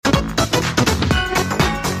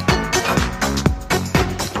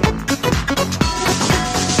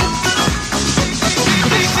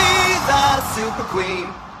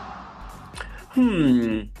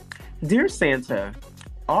Dear Santa,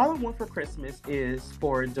 all I want for Christmas is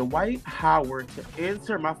for Dwight Howard to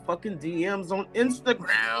enter my fucking DMs on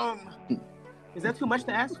Instagram. Is that too much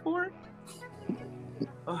to ask for?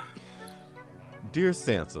 Ugh. Dear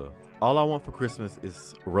Santa, all I want for Christmas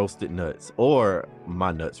is roasted nuts or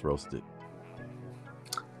my nuts roasted.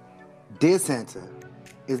 Dear Santa,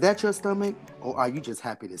 is that your stomach, or are you just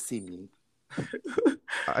happy to see me?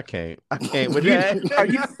 I can't with that. Are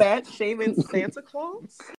you fat shaming Santa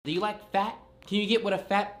Claus? Do you like fat? Can you get with a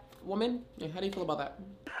fat woman? How do you feel about that?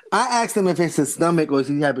 I asked him if it's his stomach or is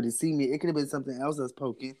he happy to see me. It could have been something else that's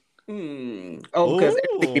poking. Oh, because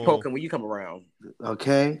everything be poking when you come around.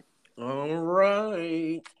 Okay. All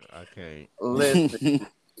right. I can't. Listen,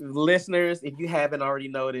 listeners, if you haven't already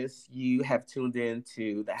noticed, you have tuned in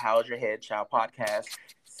to the How's Your Head Child podcast,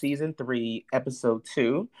 season 3, episode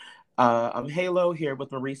 2. I'm Halo here with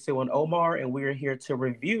Mauricio and Omar, and we're here to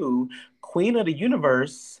review Queen of the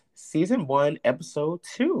Universe, season 1, episode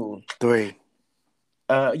 2. 3.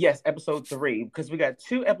 Yes, episode 3, because we got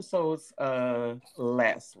 2 episodes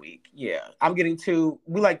last week. Yeah, I'm getting 2.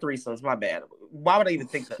 We like threesomes. My bad. Why would I even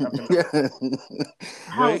think that?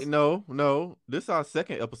 Wait, no. This is our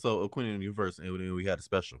second episode of Queen of the Universe, and then we had a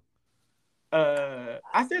special.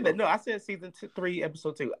 I said that. No, I said season 3,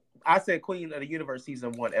 episode 2. I said Queen of the Universe,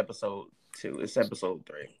 season 1, episode 2. It's episode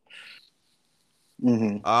 3.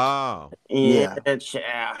 Mm-hmm. Oh, yeah.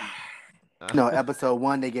 No, episode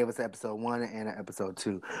 1, they gave us episode 1 and an episode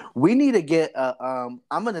 2. We need to get I'm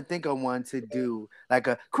gonna think of one to do like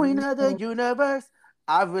a Queen of the Universe.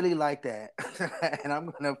 I really like that. And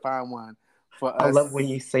I'm gonna find one for us. I love when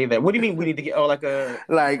you say that. What do you mean we need to get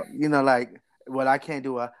like well, I can't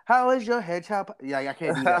do a how is your head chop? Yeah, I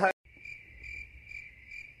can't do that.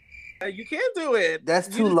 You can't do it. That's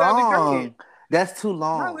too long. That's too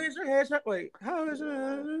long. How is your head chop? Wait, how is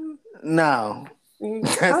your No. Speaking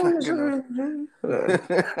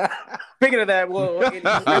of that, well,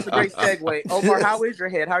 that's a great segue. Omar, how is your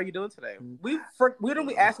head? How are you doing today? We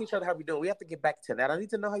don't ask each other how we doing. We have to get back to that. I need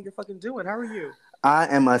to know how you're fucking doing. How are you? I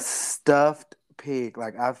am a stuffed pig.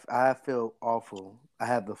 Like I feel awful. I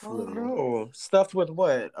have the flu. Oh, no. Stuffed with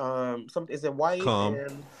what? Is it white?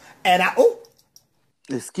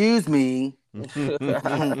 Excuse me.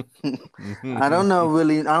 I don't know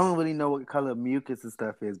really. I don't really know what color mucus and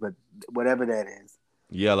stuff is, but whatever that is.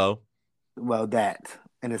 Yellow. Well, that,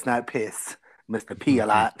 and it's not piss. Mr. P a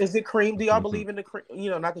lot. Is it cream? Do y'all believe in the cream? You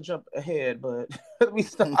know, not to jump ahead, but we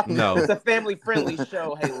stop. No, it's a family-friendly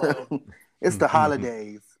show. Halo. It's the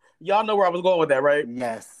holidays. Y'all know where I was going with that, right?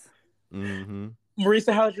 Yes. Mm-hmm.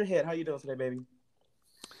 Marisa, how's your head? How you doing today, baby?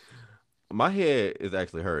 My head is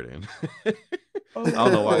actually hurting. I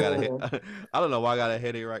don't know why I got a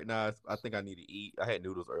headache right now. I think I need to eat. I had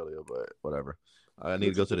noodles earlier, but whatever. I need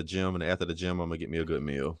to go to the gym, and after the gym, I'm gonna get me a good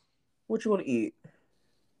meal. What you want to eat?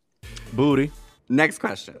 Booty. Next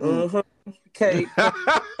question. Cake.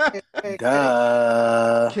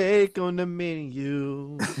 Duh. Cake on the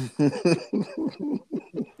menu.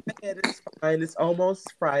 It's fine. It's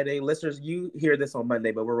almost Friday. Listeners, you hear this on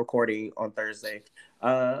Monday, but we're recording on Thursday.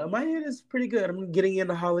 My head is pretty good. I'm getting in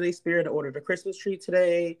the holiday spirit. I ordered a Christmas tree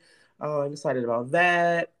today. I'm excited about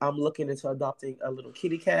that. I'm looking into adopting a little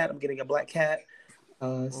kitty cat. I'm getting a black cat.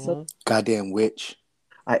 So goddamn witch.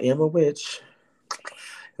 I am a witch.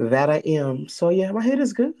 That I am. So yeah, my head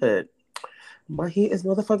is good. My head is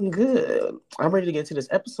motherfucking good. I'm ready to get into this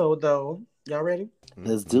episode though. Y'all ready?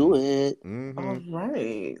 Let's do it. Mm-hmm. All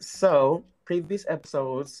right. So previous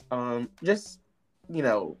episodes, just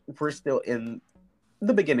we're still in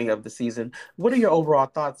the beginning of the season. What are your overall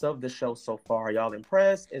thoughts of the show so far? Are y'all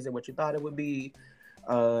impressed? Is it what you thought it would be?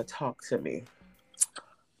 Talk to me.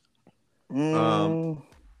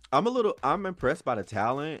 I'm impressed by the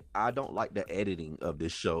talent. I don't like the editing of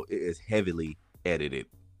this show. It is heavily edited.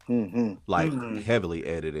 Heavily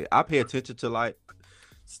edited. I pay attention to like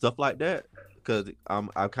stuff like that because I'm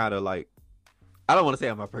kind of like, I don't want to say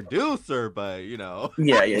I'm a producer, but you know.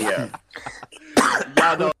 Yeah.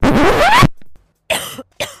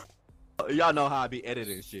 Y'all know how I be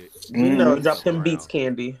editing shit. Drop them beats,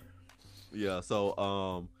 Candy. Yeah,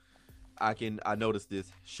 so I noticed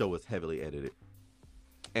this show is heavily edited.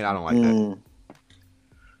 And I don't like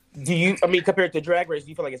that. Compared to Drag Race, do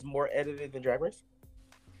you feel like it's more edited than Drag Race?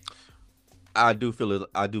 I do feel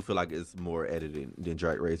like it's more edited than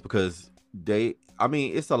Drag Race because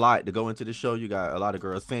it's a lot to go into the show. You got a lot of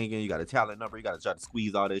girls singing, you got a talent number, you got to try to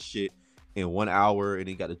squeeze all this shit in 1 hour, and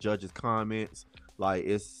then you got the judges' comments. Like,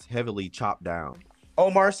 it's heavily chopped down.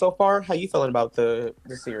 Omar, so far, how you feeling about the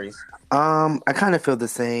series? I kind of feel the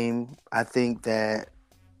same. I think that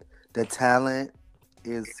the talent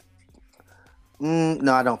is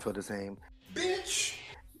No, I don't feel the same. Bitch.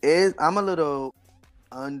 I'm a little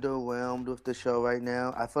underwhelmed with the show right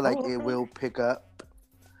now. I feel like it will pick up,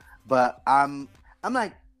 but I'm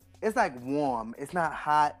like, it's like warm. It's not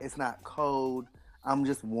hot. It's not cold. I'm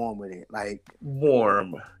just warm with it. Like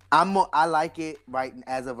warm. I like it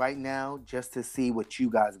as of right now, just to see what you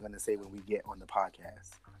guys are gonna say when we get on the podcast.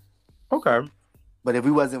 Okay. But if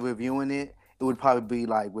we wasn't reviewing it, it would probably be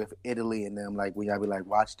like with Italy and them. Like when y'all be like,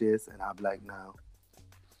 watch this, and I'll be like, no.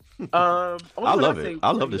 I love it.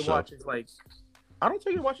 I love the show. Like, I don't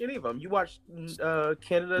tell you to watch any of them. You watch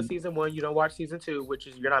Canada season 1. You don't watch season 2, which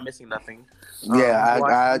is you're not missing nothing. Yeah,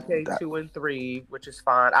 I UK 2 and 3, which is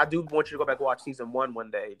fine. I do want you to go back and watch season 1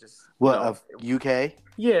 one day. Just of UK?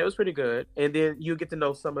 Yeah, it was pretty good. And then you get to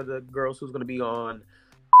know some of the girls who's going to be on.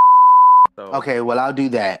 So. Okay, well I'll do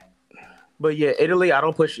that. But yeah, Italy, I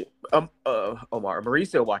don't push it. Omar Marie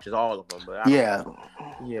still watches all of them, but but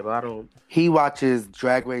I don't. He watches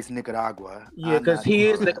Drag Race Nicaragua. Yeah, because he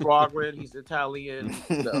is Nicaraguan. He's Italian.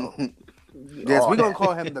 So. Yes, we're gonna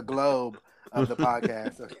call him the Globe of the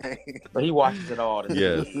podcast. Okay, but he watches it all.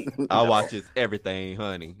 Yes, I watches everything,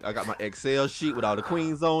 honey. I got my Excel sheet with all the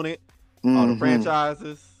queens on it, all the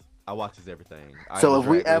franchises. I watches everything. So if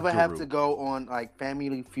we ever have to go on like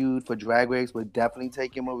Family Feud for Drag Race, we're definitely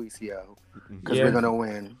taking Mauricio because we're gonna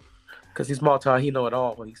win. Because he's multi, he know it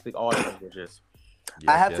all when he speaks all the languages. Yes,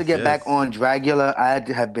 I have to get back on Dragula. I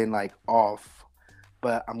have been like off,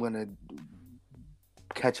 but I'm gonna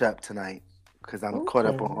catch up tonight because I'm caught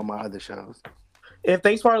up on my other shows. And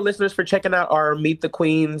thanks for our listeners for checking out our Meet the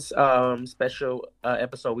Queens special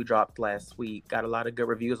episode we dropped last week. Got a lot of good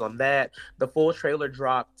reviews on that. The full trailer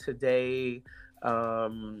dropped today. I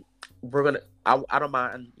don't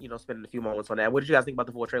mind, spending a few moments on that. What did you guys think about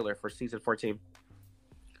the full trailer for season 14?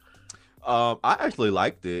 I actually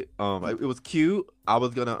liked it. It was cute. I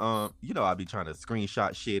was gonna, I'd be trying to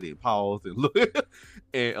screenshot shit and pause and look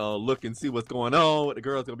look and see what's going on, what the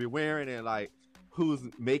girl's gonna be wearing, and like who's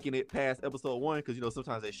making it past episode 1, because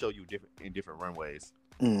sometimes they show you different runways.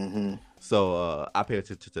 So I pay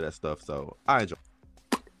attention to that stuff. So I enjoy.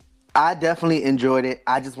 I definitely enjoyed it.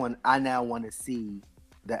 I now want to see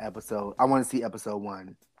the episode. I want to see episode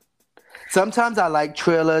 1. Sometimes I like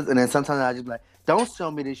trailers, and then sometimes I just be like, don't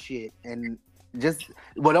show me this shit, and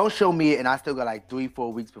don't show me it, and I still got like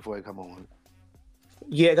 3-4 weeks before it come on.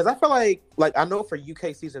 Yeah, because I feel like I know for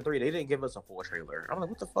UK season 3, they didn't give us a full trailer. I'm like,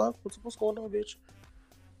 what the fuck? What's going on, bitch?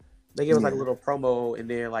 They gave us like a little promo and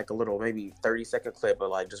then like a little maybe 30-second clip of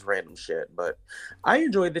like just random shit. But I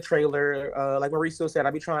enjoyed the trailer. Like Mauricio said,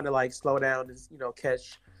 I'd be trying to like slow down and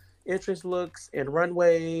catch entrance looks and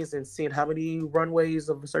runways and seeing how many runways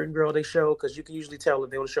of a certain girl they show, because you can usually tell if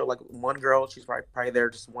they want to show like one girl, she's probably there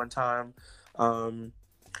just one time.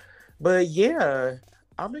 But yeah,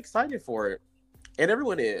 I'm excited for it. And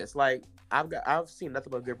everyone is. Like, I've seen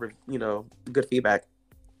nothing but good feedback.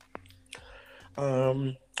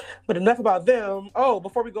 But enough about them. Oh,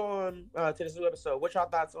 before we go on to this new episode, what y'all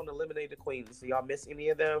thoughts on Eliminated Queens? Do y'all miss any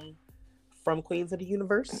of them from Queens of the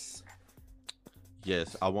Universe?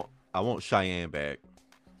 Yes, I want Cheyenne back.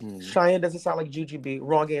 Cheyenne doesn't sound like Jujubee.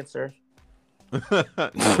 Wrong answer.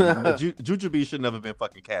 Jujubee should never been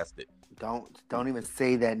fucking casted. Don't even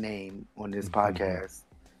say that name on this podcast.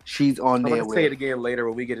 She's on there. I'm gonna say it again later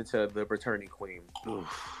when we get into the returning queen. I'm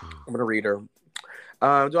gonna read her.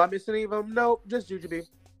 Do I miss any of them? Nope, just Jujubee.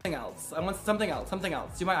 Something else. I want something else. Something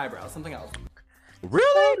else. Do my eyebrows. Something else.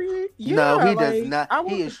 Really? Yeah, no, he does not.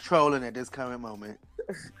 He is trolling at this current moment.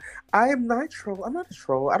 I am not troll. I'm not a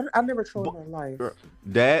troll. I never trolled in my life.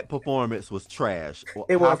 That performance was trash.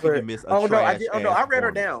 It was. I read her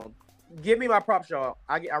performance? down. Give me my props, y'all.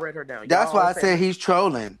 I read her down. That's why I said he's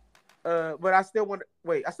trolling. But I still want.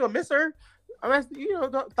 Wait, I still miss her. I'm asking,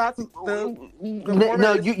 thoughts. No,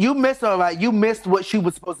 you missed her. Right? You missed what she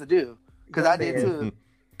was supposed to do, because I did too.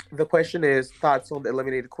 The question is thoughts on the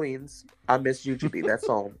Eliminated Queens. I miss Jujubee. That's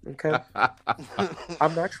all. Okay.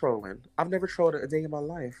 I'm not trolling. I've never trolled a day in my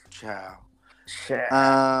life. Ciao.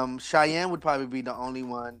 Ciao. Cheyenne would probably be the only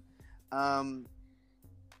one.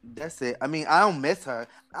 That's it. I mean, I don't miss her.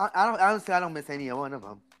 I don't miss any one of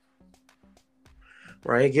them.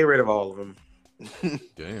 Right. Get rid of all of them.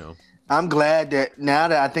 Damn. I'm glad that now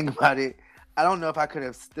that I think about it, I don't know if I could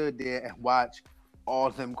have stood there and watched all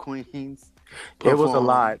them queens. It was a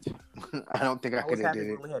lot. I don't think I could have did it.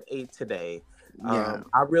 We only had 8 today. Yeah.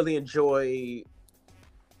 I really enjoy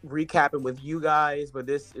recapping with you guys, but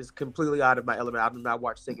this is completely out of my element. I do not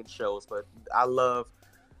watch singing shows, but I love,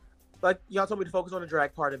 like y'all told me to focus on the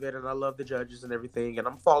drag part of it, and I love the judges and everything, and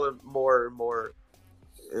I'm falling more and more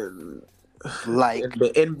in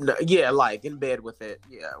bed with it.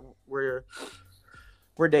 Yeah, we're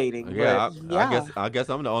we're dating. Yeah, But yeah, I guess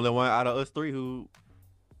I'm the only one out of us three who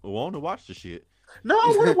want to watch the shit. no,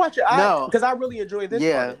 I want to watch it. No. Because I really enjoy this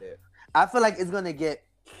part of it. I feel like it's gonna get,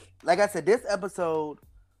 like I said, this episode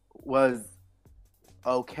was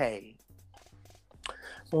okay.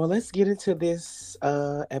 Well, let's get into this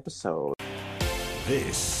episode.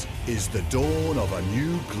 This is the dawn of a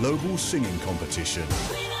new global singing competition.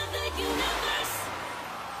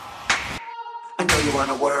 I know you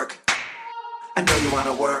wanna work. I know you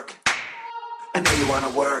wanna work. I know you wanna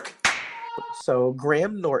work. So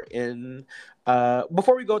Graham Norton,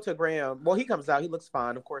 before we go to Graham, well, he comes out, he looks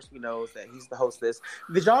fine. Of course, we know that he's the hostess.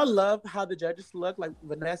 Did y'all love how the judges look? Like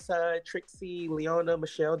Vanessa, Trixie, Leona,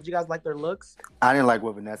 Michelle. Did you guys like their looks? I didn't like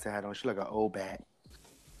what Vanessa had on. She looked like an old bat.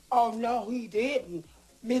 Oh no, he didn't.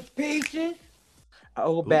 Miss Peaches.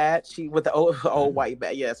 Old bat. She with the old white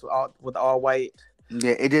bat. Yes, with all white.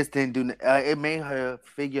 Yeah, it just didn't do. It made her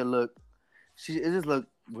figure look. It just looked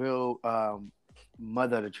real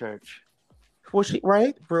mother of the church. Was she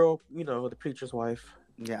right? Real, the preacher's wife.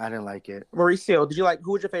 Yeah, I didn't like it. Mauricio, did you like?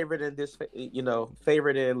 Who was your favorite in this?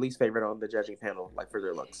 Favorite and least favorite on the judging panel, like for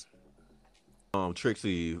their looks.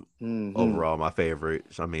 Trixie, overall my favorite.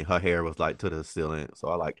 I mean, her hair was like to the ceiling, so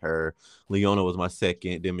I liked her. Leona was my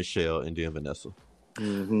second, then Michelle, and then Vanessa.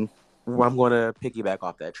 Mm-hmm. Well, I'm going to piggyback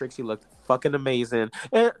off that. Trixie looked fucking amazing.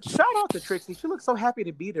 And shout out to Trixie. She looked so happy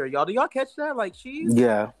to be there, y'all. Do y'all catch that? Like, she's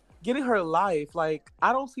getting her life. Like,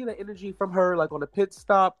 I don't see the energy from her, like, on a pit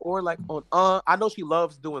stop or, like, on... I know she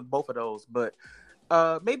loves doing both of those, but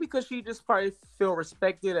maybe because she just probably feel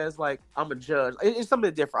respected as, like, I'm a judge. It's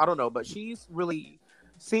something different. I don't know, but she's really...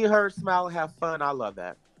 Seeing her smile and have fun, I love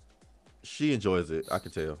that. She enjoys it. I can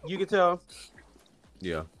tell. You can tell?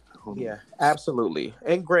 Yeah. Yeah, absolutely.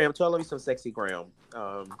 And Graham, tell me some sexy Graham.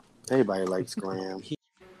 Everybody likes Graham.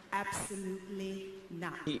 Absolutely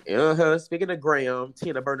not. Speaking of Graham,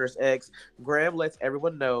 Tina Burner's ex, Graham lets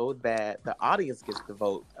everyone know that the audience gets to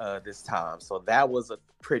vote this time. So that was a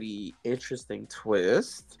pretty interesting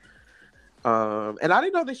twist. And I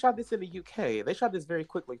didn't know they shot this in the UK. They shot this very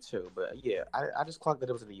quickly too. But yeah, I just clocked that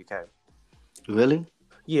it was in the UK. Really?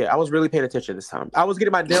 Yeah, I was really paying attention this time. I was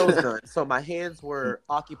getting my nails done, so my hands were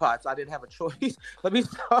occupied, so I didn't have a choice. Let me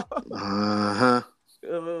stop.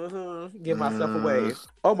 Give myself away.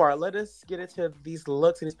 Omar, let us get into these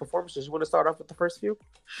looks and these performances. You want to start off with the first few?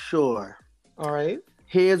 Sure. All right.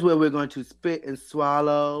 Here's where we're going to spit and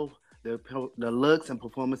swallow the looks and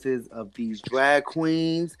performances of these drag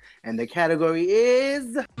queens. And the category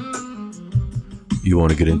is... You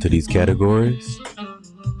want to get into these categories?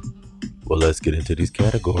 Well, let's get into these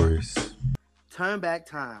categories. Turn back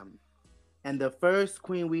time. And the first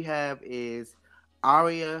queen we have is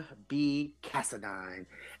Aria B. Cassadine.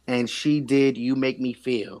 And she did You Make Me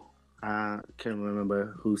Feel. I can't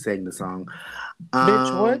remember who sang the song.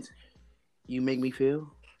 Bitch, what? You Make Me Feel?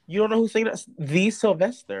 You don't know who sang that? The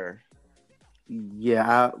Sylvester. Yeah,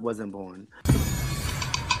 I wasn't born.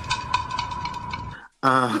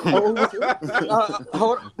 Hold on.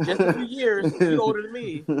 Just a few years. You're older than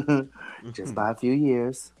me. Just by a few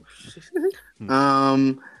years.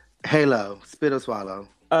 Halo, spit or swallow.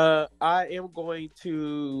 I am going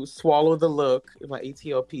to swallow the look in my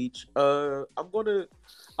ATL Peach. I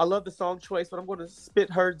love the song choice, but I'm going to spit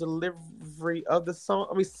her delivery of the song.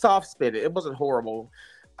 I mean, soft spit it. It wasn't horrible.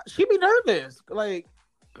 She be nervous. Like,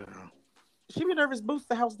 she be nervous, boost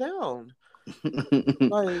the house down.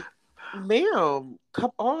 Like, ma'am,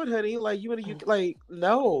 come on, honey. Like, you like,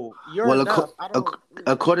 no, you're enough.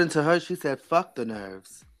 According to her, she said, fuck the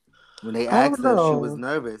nerves. When they asked her, she was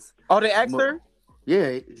nervous. Oh, they asked her?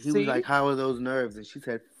 Yeah, he was like, how are those nerves? And she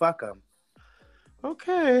said, fuck them.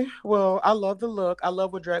 Okay, well, I love the look. I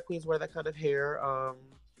love when drag queens wear that kind of hair.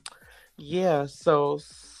 Yeah, so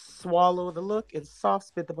swallow the look and soft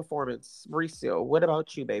spit the performance. Mauricio, what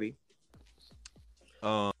about you, baby?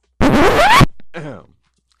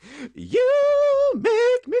 You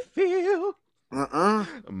make me feel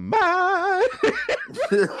mine.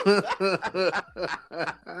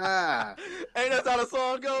 Ain't that how the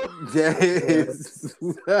song goes? Yes.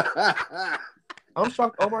 I'm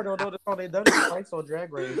shocked Omar don't know the song. They done it twice on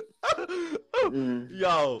Drag Race.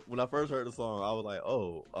 Yo, when I first heard the song, I was like,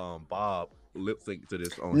 Bob lip synced to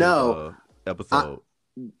this on his episode.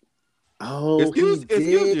 Excuse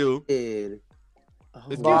you.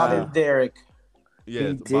 Bob and Derek.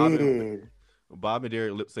 Yes, Bob and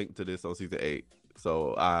Derek lip synced to this on season 8.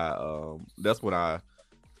 So that's when I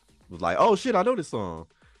was like, oh shit, I know this song.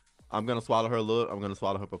 I'm gonna swallow her look. I'm gonna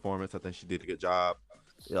swallow her performance. I think she did a good job.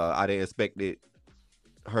 I didn't expect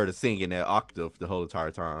her to sing in that octave the whole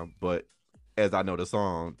entire time, but as I know the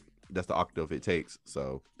song, that's the octave it takes.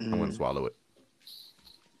 So I'm gonna swallow it.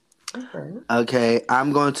 Okay,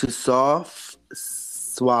 I'm going to soft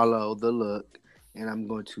swallow the look, and I'm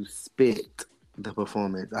going to spit the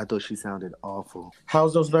performance. I thought she sounded awful.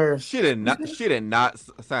 How's those nerves? She did not. She did not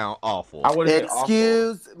sound awful. I wouldn't say awful.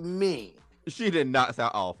 Excuse me. She did not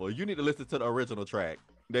sound awful. You need to listen to the original track.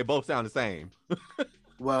 They both sound the same.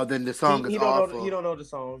 Well, then the song is awful. You don't know the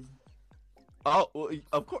song. Oh, well,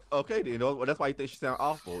 of course. Okay, then. That's why you think she sound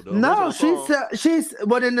awful. No, she's.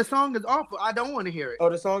 Well, then the song is awful. I don't want to hear it. Oh,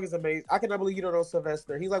 the song is amazing. I cannot believe you don't know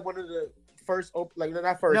Sylvester. He's like one of the first, like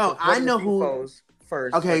not first. No, I know who.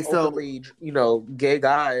 First. Okay, like, so openly, gay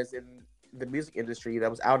guys in the music industry that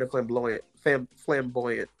was out and flamboyant.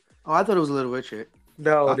 Oh, I thought it was Little Richard.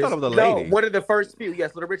 No, I thought it was a lady. One of the first few.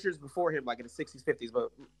 Yes, Little Richard's before him, like in the 60s, 50s. But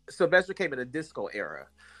Sylvester came in a disco era.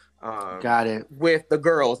 Got it. With the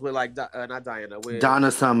girls, with like not Diana, with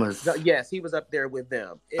Donna Summers. Yes, he was up there with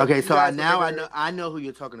them. Okay, so I know who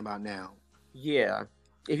you're talking about now. Yeah,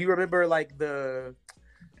 if you remember, like the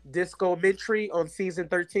Disco Mentry on season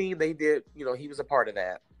 13, they did. He was a part of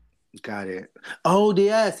that. Got it. Oh,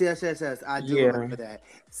 yes. I do remember that.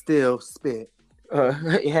 Still spit.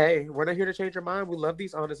 Hey, we're not here to change your mind. We love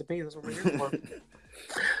these honest opinions. That's what we're here for.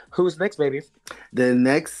 Who's next, baby? The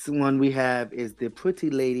next one we have is the pretty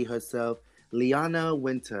lady herself, Liana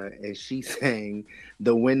Winter, and she sang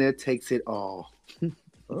 "The Winner Takes It All."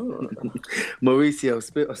 Oh. Mauricio,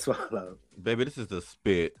 spit or swallow? Baby, this is the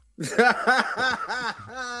spit.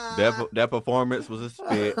 that performance was a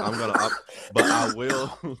spit. But I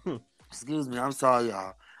will. Excuse me, I'm sorry,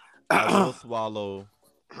 y'all. I will swallow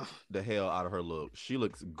the hell out of her look. She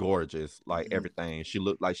looks gorgeous, like everything. She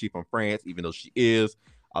looked like she's from France, even though she is.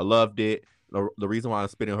 I loved it. The reason why I'm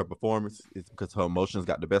spitting her performance is because her emotions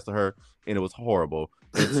got the best of her, and it was horrible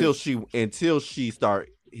until she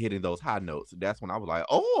started hitting those high notes. That's when I was like,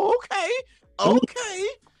 "Oh, okay."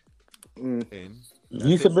 And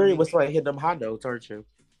you familiar with somebody hitting them high notes, aren't you?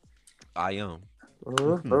 I am.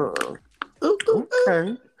 Okay.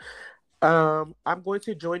 I'm going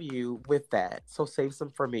to join you with that. So save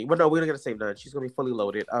some for me. Well, no, we're not gonna save none. She's gonna be fully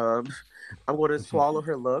loaded. I'm going to swallow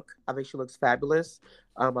her look. I think she looks fabulous.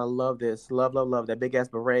 I love this. Love that big ass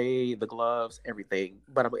beret, the gloves, everything.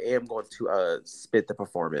 But I am going to spit the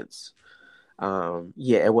performance.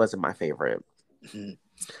 Yeah, it wasn't my favorite.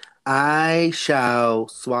 I shall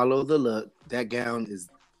swallow the look. That gown is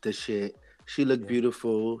the shit. She looked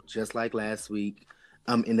beautiful, just like last week.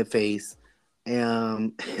 In the face.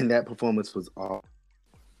 And that performance was awesome.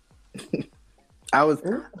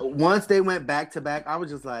 Once they went back to back, I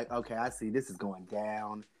was just like, okay, I see this is going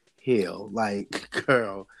downhill. Like,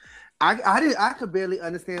 girl, I could barely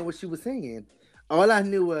understand what she was singing. All I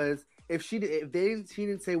knew was she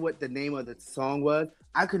didn't say what the name of the song was,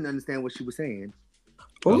 I couldn't understand what she was saying.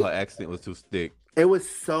 Well, her accent was too thick. It was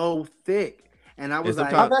so thick, and I was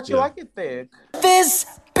like, I bet you like it thick. This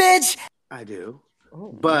bitch. I do,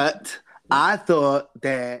 but I thought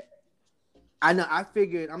that I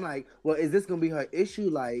figured, I'm like, well, is this gonna be her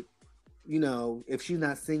issue? Like, if she's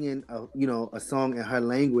not singing a song in her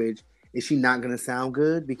language, is she not gonna sound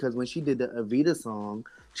good? Because when she did the Evita song,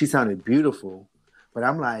 she sounded beautiful. But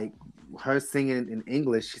I'm like, her singing in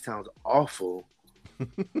English, she sounds awful.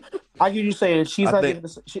 I hear you saying it's not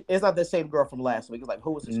the same girl from last week. It's like,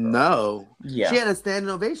 who was this girl? No. Yeah. She had a standing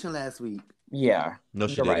ovation last week. Yeah. No,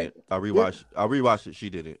 she didn't. Right. I rewatched it. She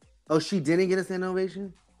didn't. Oh, she didn't get a standing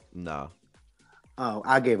ovation? Nah. Oh,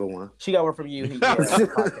 I gave her one. She got one from you.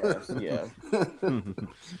 Yeah.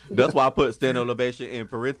 That's why I put standing ovation in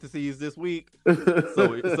parentheses this week.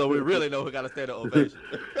 So we really know who got a standing ovation.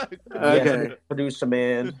 Okay. Yes, producer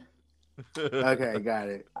man. Okay, got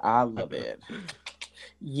it. I love it.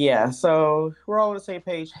 Yeah, so we're all on the same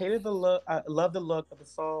page. Hated the look. I love the look of the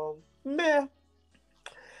song. Meh.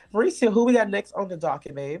 Mauricio, who we got next on the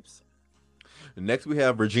docket, babes? Next, we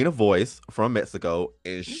have Regina Voice from Mexico,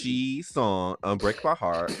 and she sung "Unbreak My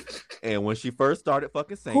Heart." And when she first started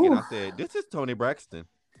fucking singing, I said, "This is Toni Braxton.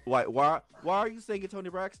 Why are you singing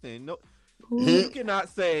Toni Braxton? No, you cannot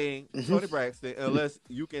sing Toni Braxton unless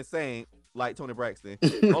you can sing like Toni Braxton.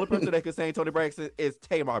 The only person that can sing Toni Braxton is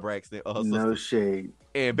Tamar Braxton, her sister. No shade.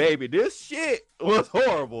 And baby, this shit was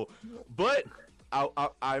horrible. But I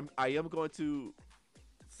am going to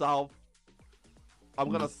soft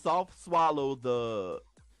swallow the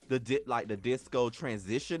disco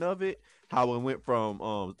transition of it. How it went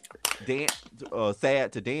from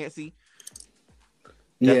sad to dancey.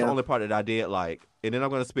 That's the only part that I did like. And then I'm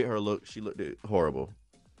gonna spit her look. She looked horrible.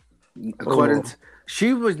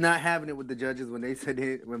 She was not having it with the judges when they said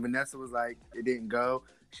it. When Vanessa was like, it didn't go.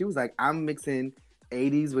 She was like, I'm mixing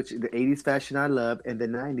 80s, which the 80s fashion I love, and the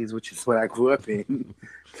 90s, which is what I grew up in.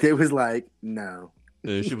 It was like, no.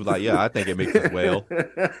 And she was like, "Yeah, I think it makes us well."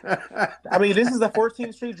 I mean, this is a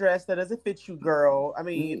 14th Street dress that doesn't fit you, girl. I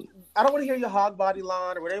mean, I don't want to hear your hog body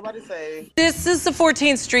line or what everybody say. This is the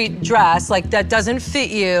 14th Street dress, like that doesn't fit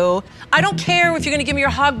you. I don't care if you're gonna give me your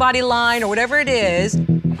hog body line or whatever it is.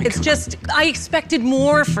 It's just, I expected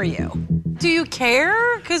more for you. Do you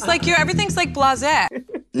care? Because like everything's like blasé.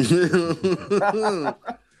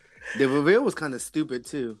 The reveal was kind of stupid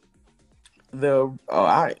too.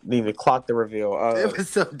 I didn't even clock the reveal. It was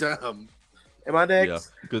so dumb. Am I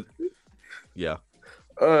next? Yeah.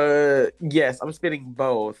 Yes, I'm spinning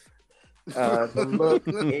both. The look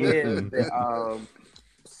and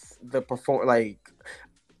the perform, like,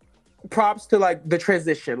 props to like the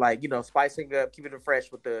transition, like, you know, spicing up, keeping it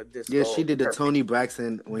fresh with the disco. Yeah, she did the Toni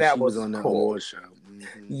Braxton when she was on the award show.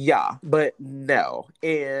 Mm-hmm. Yeah, but no,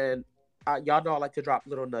 and y'all know I like to drop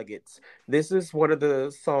little nuggets. This is one of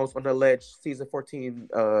the songs on the Ledge season 14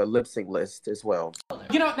 lip sync list as well.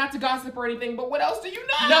 You know, not to gossip or anything, but what else do you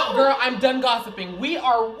know? No, girl, I'm done gossiping. We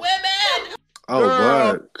are women. Oh,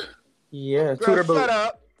 work. Yeah, Girl, shut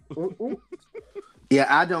up. Yeah,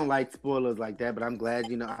 I don't like spoilers like that, but I'm glad,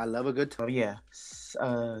 you know, I love a good time. Oh yeah,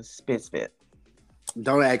 spit.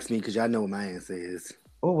 Don't ask me because y'all know what my answer is.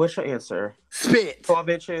 Oh, what's your answer? Spit. 12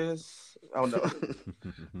 inches. Oh no.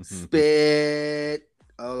 Spit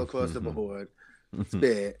all across the board.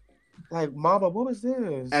 Spit. Like, mama, what was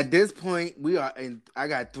this? At this point, we are in. I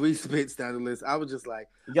got 3 spits down the list. I was just like,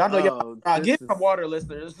 y'all know, get some water,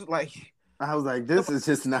 listeners. Like, I was like, this is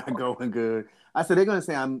just not going good. I said they're gonna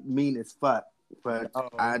say I'm mean as fuck, but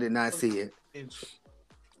I did not see it.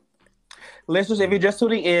 Listeners, if you're just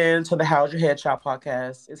tuning in to the How's Your Head Child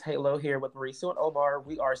podcast, it's Halo here with Mauricio and Omar.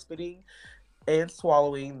 We are spitting and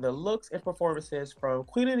swallowing the looks and performances from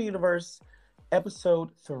Queen of the Universe,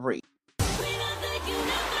 episode 3.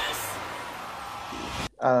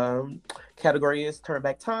 Category is Turn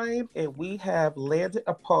Back Time, and we have landed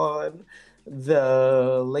upon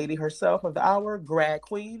the lady herself of the hour, Grad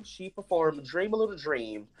Queen. She performed Dream a Little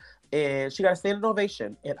Dream, and she got a standing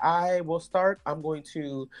ovation. And I will start. I'm going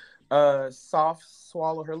to soft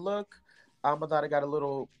swallow her look. I thought it got a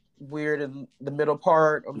little weird in the middle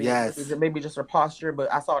part, or maybe just her posture,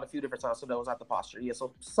 but I saw it a few different times, so that was not the posture. Yeah,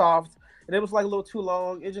 so soft, and it was like a little too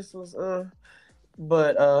long. It just was,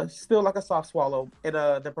 but still like a soft swallow. And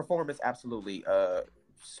the performance, absolutely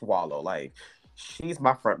swallow. Like, she's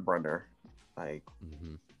my front runner. Like,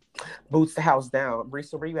 boots the house down.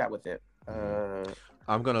 Brisa, where you at with it?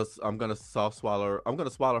 I'm gonna soft swallow her. I'm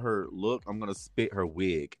gonna swallow her look. I'm gonna spit her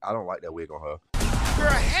wig. I don't like that wig on her.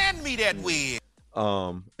 Girl, hand me that wig.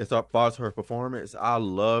 As far as her performance, I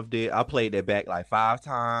loved it. I played that back like 5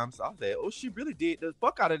 times. I said, "Oh, she really did the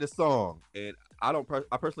fuck out of this song." And I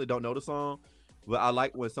personally don't know the song, but I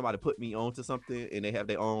like when somebody put me onto something and they have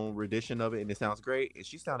their own rendition of it and it sounds great. And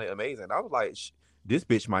she sounded amazing. I was like, this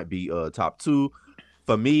bitch might be top 2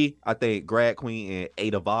 for me. I think Grad Queen and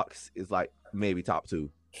Ada Vox is like maybe top 2.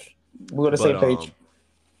 We're on the same page.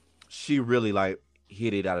 She really like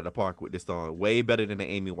hit it out of the park with this song, way better than the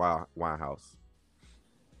Amy Winehouse.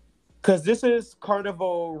 Because this is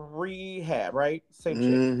Carnival Rehab, right? Same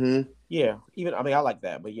shit. Yeah. Even, I mean, I like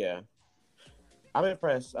that, but yeah. I'm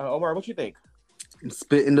impressed. Omar, what you think? I'm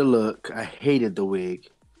spitting the look. I hated the wig.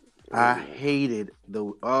 Oh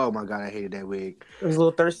my God, I hated that wig. It was a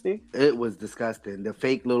little thirsty. It was disgusting. The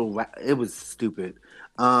fake it was stupid.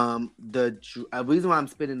 The reason why I'm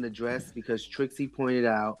spitting the dress, because Trixie pointed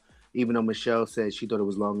out, even though Michelle said she thought it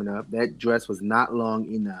was long enough, that dress was not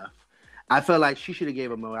long enough. I felt like she should have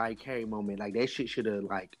gave a Mariah Carey moment. Like, that shit should have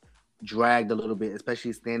like dragged a little bit,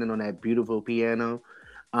 especially standing on that beautiful piano.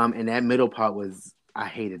 And that middle part I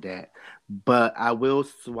hated that. But I will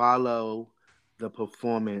swallow the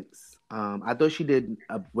performance. I thought she did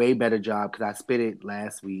a way better job because I spit it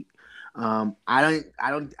last week. I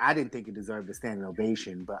didn't think it deserved a standing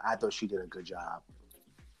ovation, but I thought she did a good job.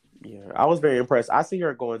 Yeah, I was very impressed. I see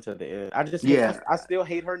her going to the end. I still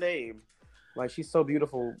hate her name. Like, she's so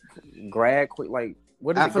beautiful. Grad Queen. Like,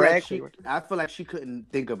 what is it? Grad Queen? I feel like she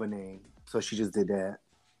couldn't think of a name, so she just did that.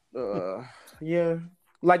 Yeah.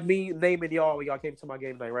 Like me naming y'all when y'all came to my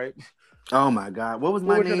game night, right? Oh my God. What was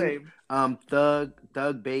my name? Your name?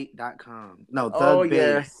 Thugbait.com. No, Thugbait. Oh,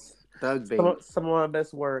 yes. Thugbait. Some of my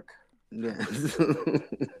best work. Yes.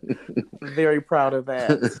 Very proud of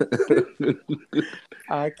that.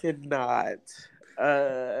 I cannot.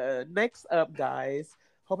 Next up, guys.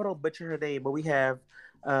 Hope I don't butcher her name, but we have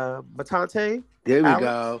Batante. There we Alex.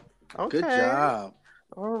 Go. Okay. Good job.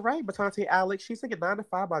 All right, Batante Alex. She's singing 9 to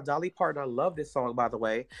 5 by Dolly Parton. I love this song, by the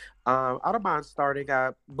way. I don't mind starting.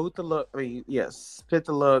 I boot the look. I mean, yes, spit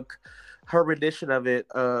the look. Her rendition of it.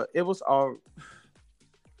 It was all.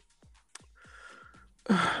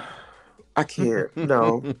 I can't.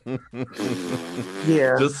 No.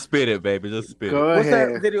 Yeah. Just spit it, baby. Just spit Go it. What's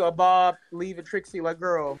ahead. that video of Bob leaving Trixie like,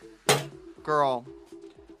 girl? Girl.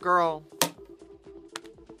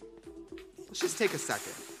 Let's just take a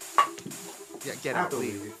second. Yeah, get out,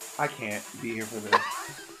 leave. I can't be here for this.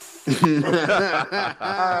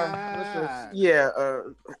 I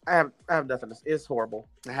have nothing. It's horrible.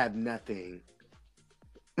 I have nothing.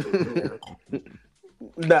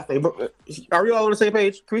 Nothing. But are we all on the same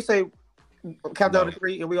page? Can we say count down to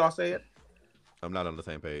 3 and we all say it? I'm not on the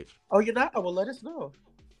same page. Oh, you're not? Oh, well, let us know.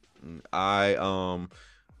 I'm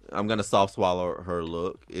gonna soft swallow her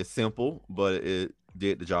look. It's simple, but it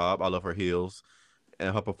did the job. I love her heels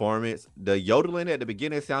and her performance. The yodeling at the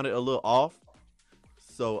beginning sounded a little off.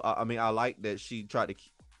 So I mean, I like that she tried to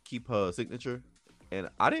keep her signature, and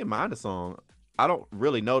I didn't mind the song. I don't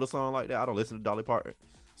really know the song like that. I don't listen to Dolly Parton,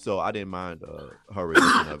 so I didn't mind her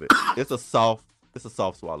rendition of it. It's a soft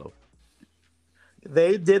swallow.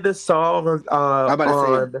 They did the song on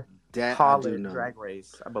Holland Drag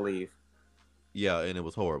Race, I believe. Yeah, and it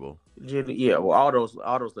was horrible. Jenny, yeah, well, all those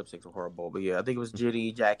lip syncs were horrible, but yeah, I think it was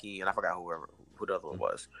Jenny, Jackie, and I forgot who the other one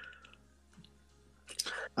was.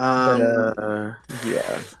 Yeah.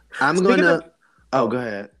 Go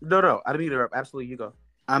ahead. No, I didn't mean to interrupt. Absolutely, you go.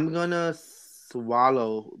 I'm gonna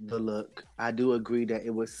swallow the look. I do agree that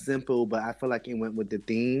it was simple, but I feel like it went with the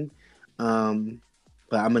theme.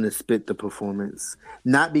 But I'm gonna spit the performance,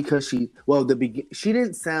 not because she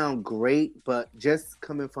didn't sound great, but just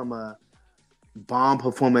coming from a bomb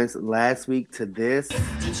performance last week to this.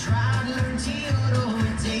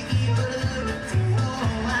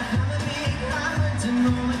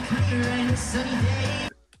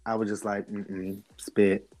 I was just like,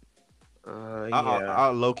 spit. I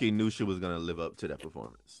low-key knew she was gonna live up to that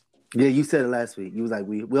performance. Yeah, you said it last week. You was like,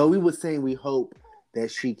 we were saying we hope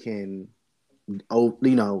that she can,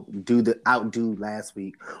 outdo last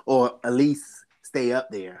week, or at least stay up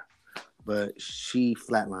there. But she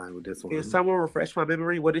flatlined with this one. Can someone refresh my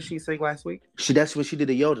memory? What did she sing last week? That's what she did,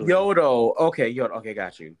 the yodel. Yodel. Okay, yodel. Okay,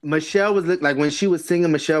 got you. Michelle was like when she was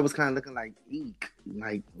singing. Michelle was kind of looking like eek,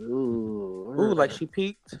 like ooh, like she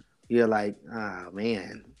peaked. Yeah, like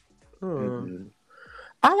man.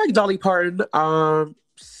 I like Dolly Parton.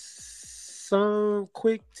 Some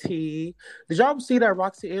quick tea. Did y'all see that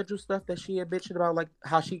Roxy Andrews stuff that she had mentioned about like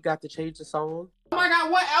how she got to change the song? Oh my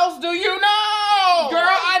God, what else do you know? Girl,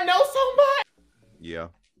 I know so much. Yeah.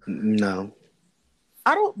 No.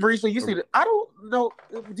 I don't, Marisa, you see that? I don't know.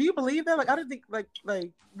 Do you believe that? Like, I don't think, like,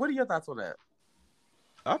 what are your thoughts on that?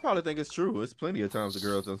 I probably think it's true. It's plenty of times the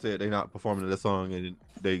girls have said they're not performing the song and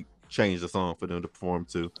they change the song for them to perform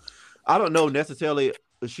to. I don't know necessarily.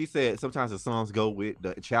 She said sometimes the songs go with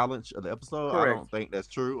the challenge of the episode. Correct. I don't think that's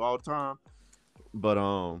true all the time. But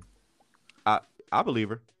I believe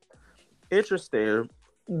her. Interesting.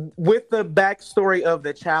 With the backstory of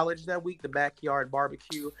the challenge that week, the backyard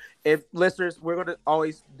barbecue, if listeners, we're gonna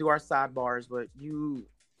always do our sidebars, but you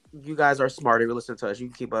guys are smart if you listen to us, you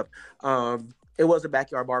can keep up. It was a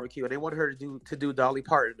backyard barbecue, and they wanted her to do Dolly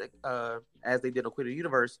Parton as they did on Queen of the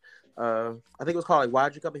Universe. I think it was called like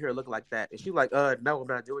 "Why'd You Come Here Looking Like That?" And she was like, "No, I'm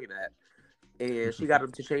not doing that." And she got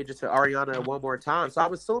them to change it to Ariana one more time. So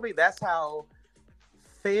I'm assuming that's how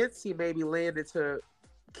Fancy maybe landed to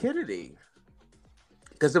Kennedy,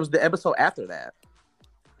 because it was the episode after that.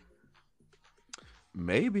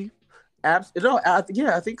 Maybe. I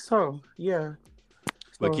think so. Yeah.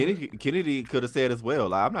 But Kennedy could have said as well,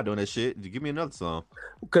 like, I'm not doing that shit. Give me another song.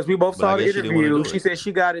 Because we both saw the interview. She said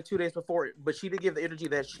she got it 2 days before, but she didn't give the energy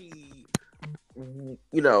that she,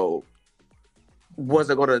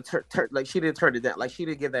 wasn't going to turn. Like, she didn't turn it down. Like, she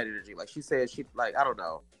didn't give that energy. Like, she said she, like, I don't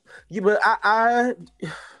know. Yeah, but I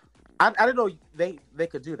didn't know they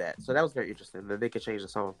could do that. So that was very interesting that they could change the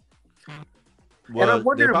song. Well, and I'm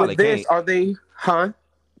wondering with this, are they,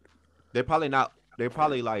 They're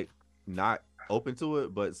probably like not open to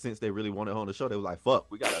it, but since they really wanted her on the show, they were like, fuck,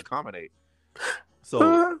 we gotta accommodate.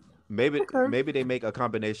 So maybe they make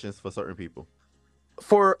accommodations for certain people.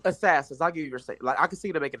 For assassins, I'll give you your say. Like, I can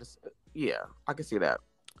see them making this. Yeah, I can see that.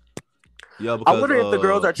 Yeah, because, I wonder if the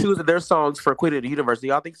girls are choosing their songs for Queen of the Universe. Do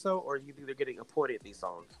y'all think so, or do you think they're getting appointed these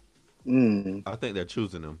songs? I think they're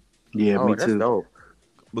choosing them. Yeah, me too. Dope.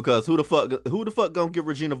 Because who the fuck gonna give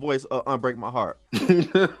Regina Voice "Unbreak My Heart"?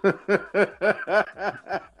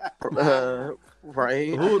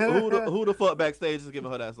 Right. Who the fuck backstage is giving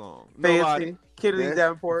her that song? Fancy. Kennedy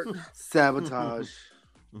Davenport. Sabotage.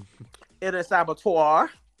 In a saboteur.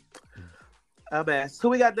 A mess. Who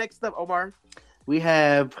we got next up, Omar? We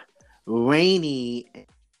have Rainy.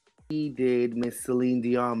 He did Miss Celine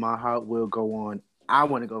Dion, My Heart Will Go On. I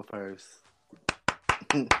want to go first.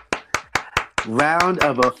 Round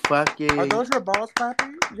of a fucking. Are those your balls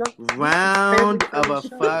clapping? Round of a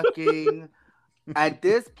fucking. At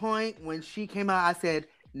this point, when she came out, I said,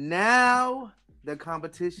 now the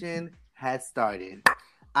competition has started.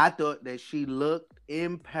 I thought that she looked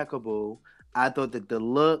impeccable. I thought that the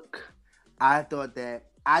look, I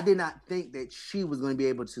did not think that she was going to be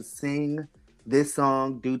able to sing this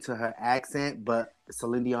song due to her accent, but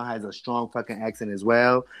Celine Dion has a strong fucking accent as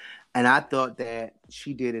well. And I thought that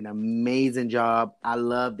she did an amazing job. I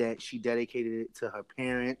love that she dedicated it to her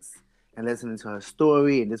parents and listening to her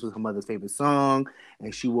story. And this was her mother's favorite song.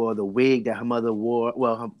 And she wore the wig that her mother wore.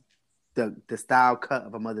 Well, the style cut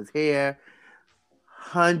of her mother's hair.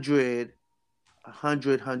 100%.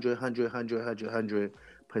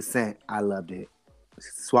 I loved it.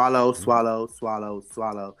 Swallow.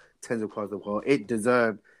 Tens across the wall. It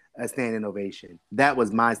deserved a standing ovation. That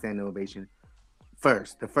was my standing ovation.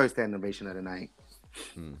 The first standing ovation of the night.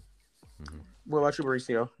 What about you,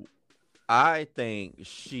 Mauricio? I think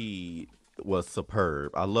she was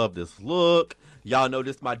superb. I love this look. Y'all know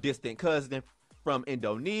this my distant cousin from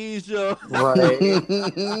Indonesia. Right.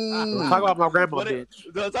 Talk about my grandma,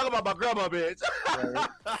 bitch. Talk about my grandma, bitch. Right.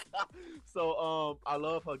 So I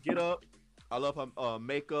love her get up. I love her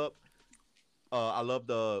makeup. I love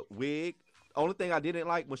the wig. Only thing I didn't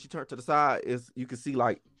like when she turned to the side is you can see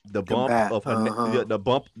like the bump of her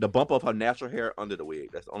the bump of her natural hair under the wig.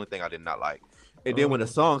 That's the only thing I did not like. And then when the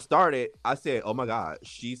song started, I said, "Oh my God,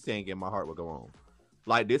 she's singing My Heart Will Go On."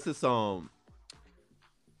 Like this is some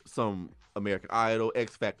American Idol,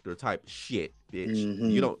 X Factor type shit, bitch.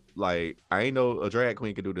 You don't like. I ain't know a drag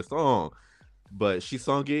queen could do this song, but she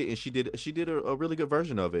sung it and she did a really good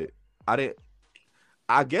version of it.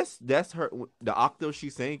 I guess that's her. The octave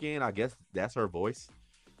she's singing, I guess that's her voice.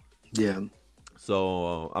 Yeah.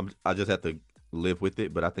 So I just have to live with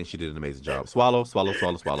it, but I think she did an amazing job. Swallow. Tens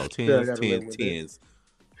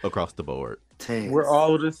across the board. We're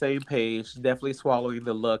all on the same page. Definitely swallowing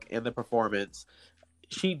the look and the performance.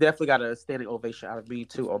 She definitely got a standing ovation out of me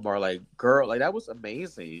too, Omar. Like, girl, like that was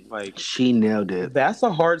amazing. Like she nailed it. That's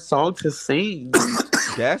a hard song to sing.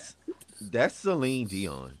 That's Celine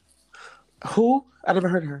Dion. Who? I never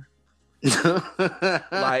heard her.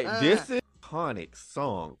 Like this is a iconic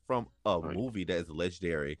song from a movie that is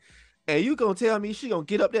legendary, and you gonna tell me she gonna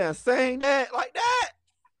get up there and sing that like that?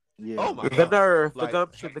 Yeah. Oh my God. The nerve, like, the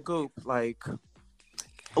gumption, the goop. Like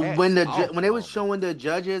when they was showing the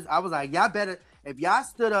judges, I was like, y'all better, if y'all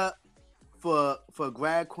stood up for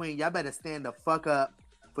Drag Queen, y'all better stand the fuck up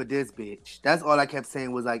for this bitch. That's all I kept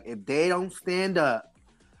saying was like, if they don't stand up,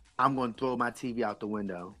 I'm gonna throw my TV out the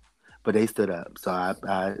window. But they stood up, so I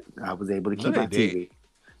was able to keep my TV.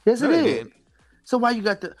 Yes, it did. So why you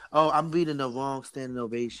got the? Oh, I'm reading the wrong standing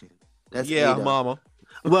ovation. That's mama.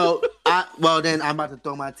 Well, then I'm about to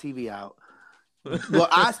throw my TV out. Well,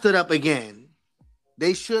 I stood up again.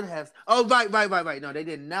 They should have. Oh, right. No, they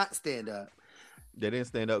did not stand up. They didn't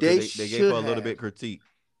stand up. They gave her a little bit critique.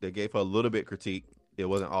 They gave her a little bit critique. It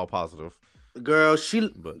wasn't all positive. Girl,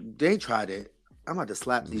 they tried it. I'm about to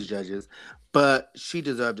slap these judges. But she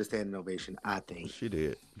deserved a standing ovation, I think. She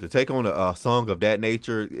did. To take on a song of that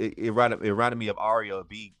nature, it reminded me of Aria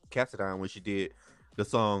B. Cassadine when she did the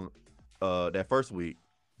song that first week.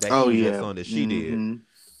 That song that she did.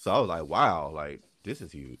 So I was like, wow, like this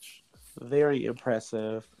is huge. Very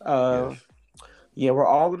impressive. Yeah, we're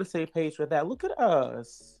all on the same page with that. Look at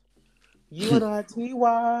us. UNITY.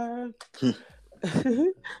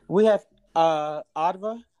 We have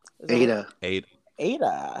Adva.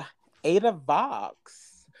 Ada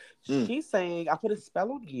Vox. She's saying "I Put a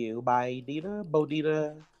Spell on You" by Nina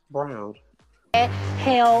Bonita Brown.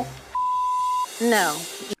 Hell no.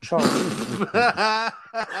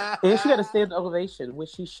 And she got a standing ovation, which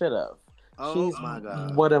she should have. She's my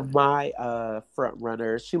God. One of my front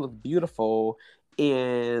runners. She looked beautiful,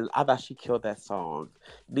 and I thought she killed that song.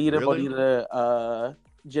 Nina Bonita,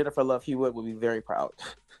 Jennifer Love Hewitt would be very proud.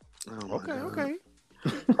 Okay.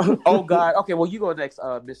 Oh God. Okay, well you go next,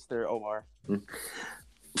 Mr. Omar.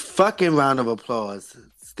 Fucking round of applause.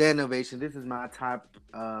 Standing ovation. This is my top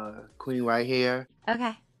queen right here.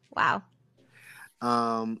 Okay. Wow.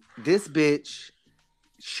 This bitch,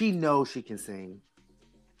 she knows she can sing.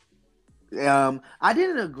 I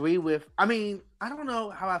didn't agree with, I don't know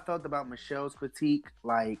how I felt about Michelle's critique.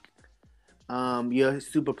 Like, you're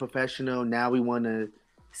super professional. Now we want to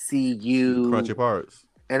see you crunch your parts.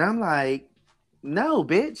 And I'm like, no,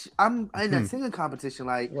 bitch. I'm in a singing competition.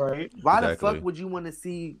 Like, why the fuck would you want to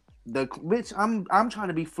see the bitch? I'm trying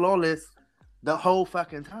to be flawless the whole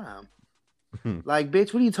fucking time. Like,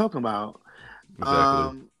 bitch, what are you talking about?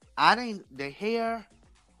 Exactly. The hair.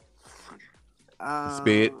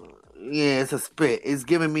 Spit. Yeah, it's a spit. It's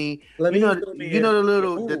giving me, Let you me know, zoom in. you know the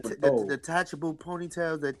little Ooh, the detachable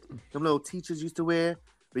ponytails that them little teachers used to wear.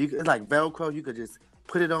 But it's like Velcro. You could just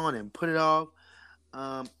put it on and put it off.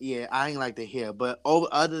 Yeah, I ain't like the hair, but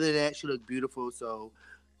other than that, she looked beautiful. So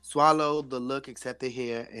swallow the look, accept the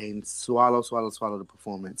hair, and swallow the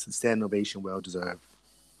performance. Stand ovation, well deserved.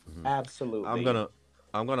 Absolutely.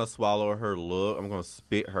 I'm gonna swallow her look. I'm gonna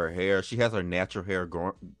spit her hair. She has her natural hair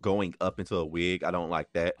going up into a wig. I don't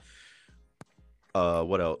like that.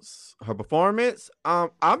 What else? Her performance.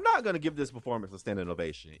 I'm not gonna give this performance a standing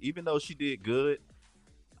ovation, even though she did good.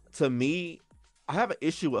 To me, I have an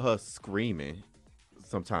issue with her screaming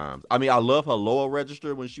sometimes. I mean, I love her lower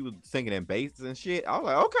register when she was singing in bass and shit. I was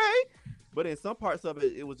like, okay, but in some parts of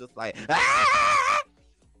it, it was just like,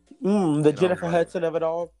 the Jennifer Hudson of it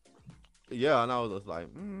all. Yeah, and I was just like,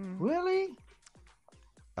 really?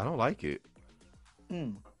 I don't like it.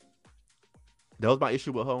 That was my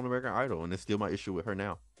issue with her on American Idol, and it's still my issue with her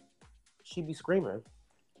now. She be screaming.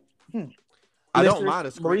 I don't mind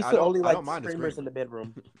a scream. Marisa only likes screamers in the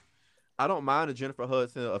bedroom. I don't mind a Jennifer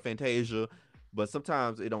Hudson or Fantasia, but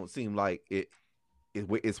sometimes it don't seem like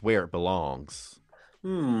it's where it belongs.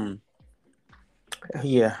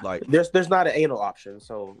 Yeah, like there's not an anal option,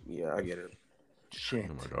 so yeah, I get it. Shit.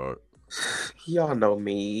 Oh my god. Y'all know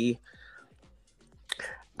me.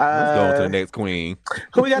 Let's go on to the next queen.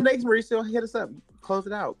 Who we got next, Mauricio? Hit us up. Close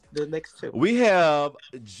it out. The next two. We have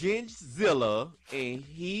Gingzilla and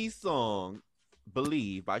his song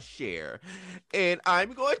Believe by Cher. And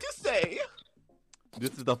I'm going to say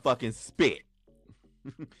this is the fucking spit.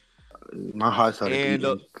 My heart started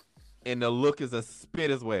beating. And the look is a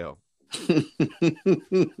spit as well. I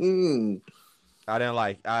didn't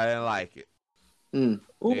like it.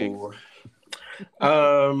 Ooh.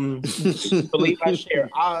 Believe I Cher.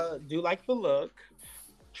 I do like the look.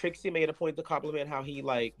 Trixie made a point to compliment how he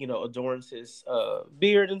adorns his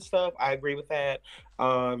beard and stuff. I agree with that.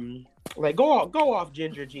 Go off,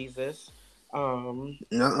 Ginger Jesus.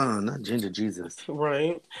 Not Ginger Jesus.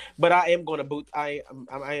 Right. But I am going to I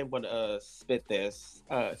am going to spit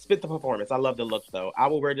the performance. I love the look though. I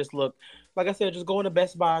will wear this look. Like I said, just going to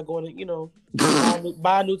Best Buy, buy a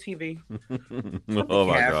new TV. Oh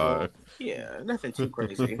my god. Yeah, nothing too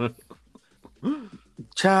crazy.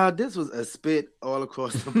 Child, this was a spit all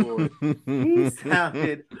across the board. He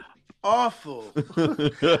sounded awful.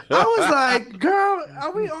 I was like, girl,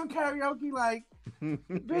 are we on karaoke? Like,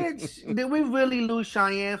 bitch, did we really lose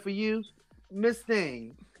Cheyenne for you? Miss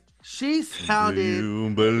Thing. She sounded.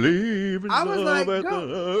 You believe in I was love like,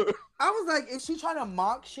 girl, I was like, is she trying to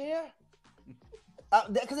mock Cher?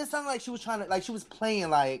 Because it sounded like she was trying to, like, she was playing,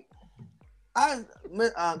 like,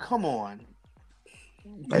 come on.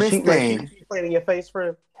 Miss Thing. She playing in your face for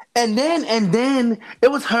him. And then it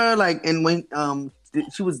was her, like, and when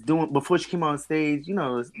she was doing, before she came on stage,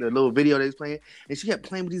 the little video they was playing, and she kept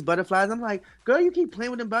playing with these butterflies. I'm like, girl, you keep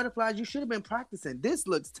playing with them butterflies. You should have been practicing. This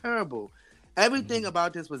looks terrible. Everything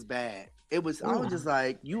about this was bad. It was. I was just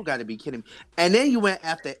like, you got to be kidding me. And then you went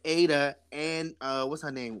after Ada and what's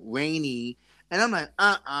her name, Rainey, and I'm like,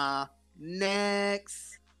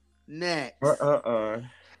 next. And then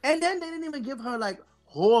they didn't even give her like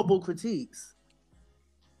horrible critiques.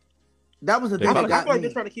 That was the thing. I feel like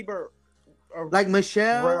they're trying to keep her like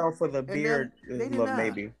Michelle around for the beard look,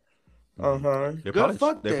 maybe. They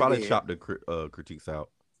probably chopped the critiques out.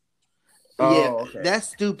 Okay. That's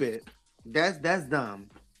stupid. That's dumb.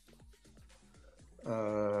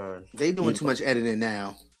 They doing too much editing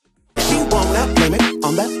now. You wanna blame it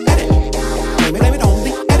on the edit? Blame it on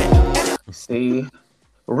the edit. See,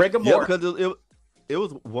 rigor yeah, because it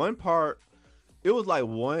was one part. It was like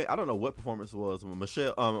one. I don't know what performance it was when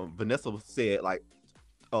Vanessa said like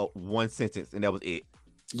one sentence and that was it.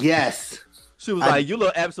 Yes, she was like, "You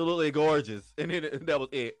look absolutely gorgeous," and then that was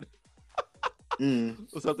it.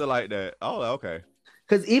 Or something like that. Oh, okay.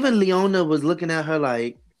 Because even Leona was looking at her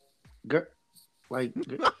like, girl, like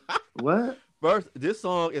what? First, this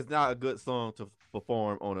song is not a good song to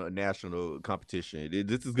perform on a national competition.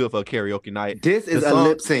 This is good for a karaoke night. This is a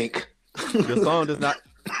lip sync. The song does not.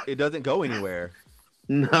 It doesn't go anywhere.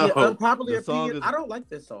 No. Yeah, unpopular opinion. I don't like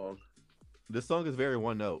this song. This song is very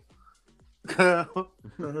one note.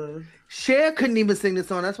 Cher couldn't even sing this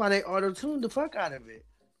song. That's why they auto-tuned the fuck out of it.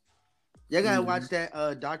 Y'all gotta watch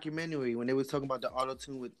that documentary when they was talking about the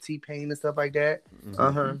auto-tune with T-Pain and stuff like that.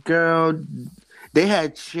 Girl, they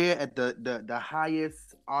had Cher at the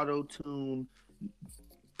highest auto-tune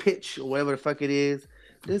pitch or whatever the fuck it is.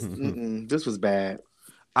 This was bad.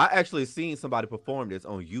 I actually seen somebody perform this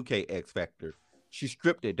on UK X Factor. She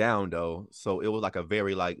stripped it down though, so it was like a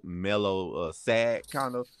very like mellow, sad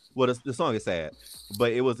kind of. Well, the song is sad,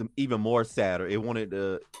 but it was even more sadder. It wanted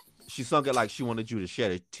to. She sung it like she wanted you to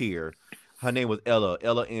shed a tear. Her name was Ella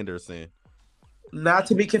Anderson. Not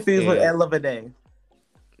to be confused with Ella Vinay.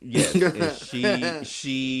 Yes, and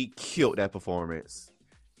she killed that performance,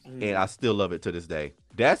 and I still love it to this day.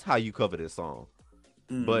 That's how you cover this song.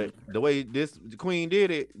 But the way the Queen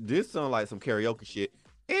did it, this sounded like some karaoke shit,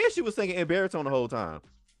 and she was singing in baritone the whole time.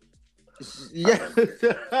 Yeah. Do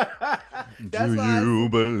you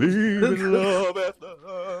believe in love at the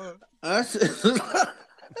heart?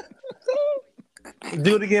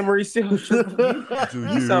 Do it again, Mauricio. Do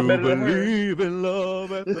you believe in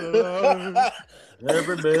love at the heart?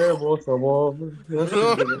 Every man wants a woman.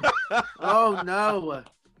 Oh no.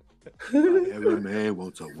 Every man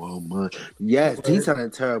wants a woman. Yes, he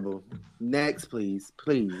sounded terrible. Next, please.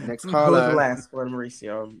 Next caller. Who's the last one,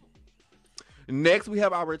 Mauricio? Next, we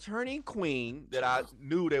have our returning queen that I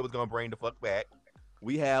knew they was gonna bring the fuck back.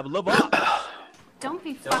 We have LaVox. Don't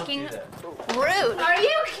be fucking rude. Are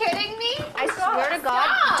you kidding me? I swear to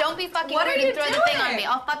God, don't be fucking rude and throw the thing on me.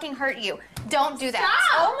 I'll fucking hurt you. Don't do that.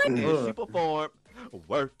 Oh my God. She performed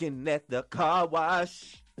Working at the Car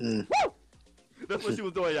Wash. Woo! That's what she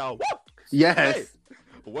was doing, y'all. Woo! Yes. Hey,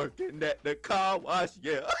 working at the car wash,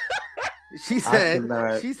 yeah. She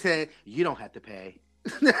said, you don't have to pay.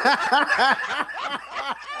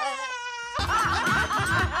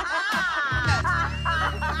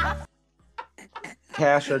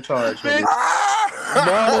 Cash or charge?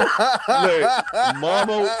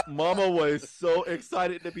 Mama was so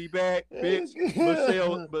excited to be back, bitch.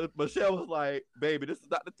 Michelle was like, baby, this is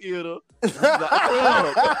not the theater. This is not the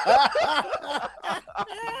club.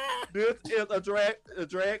 This is a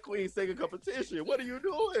drag queen singing competition. What are you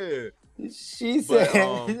doing? She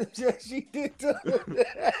said, she did too.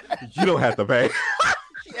 You don't have to pay.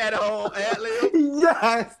 She had a whole ad-lib.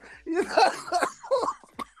 Yes.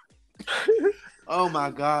 Oh my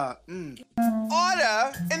God.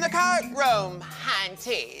 Order in the card room,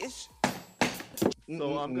 Hanties.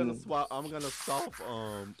 So I'm gonna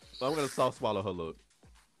soft swallow her look.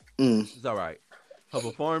 It's all right. Her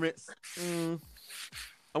performance.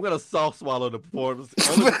 I'm gonna soft swallow the performance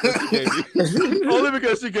only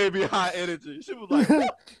because she gave me high energy. She was like,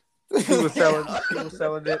 she was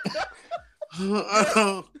selling it.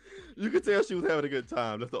 You could tell she was having a good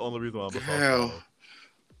time. That's the only reason why I'm a soft swallow.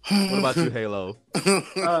 What about you, Halo?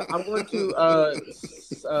 I'm going to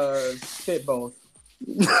spit both.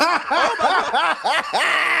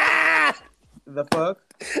 The fuck?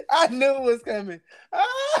 I knew it was coming.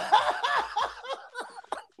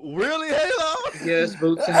 Really, Halo? Yes,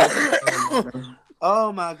 boots.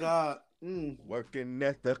 Oh my God. Working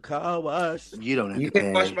at the car wash. You don't have to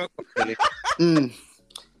pay. Wash my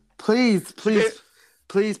Please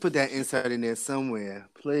put that insert in there somewhere.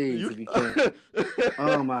 Please, if you can.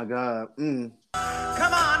 Oh my God. Come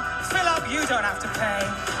on, fill up. You don't have to pay.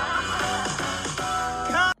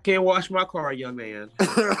 Can't wash my car, young man.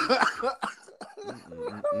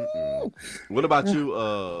 What about you,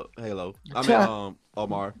 Halo? I mean,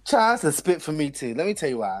 Omar. Child's a spit for me too. Let me tell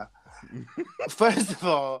you why. First of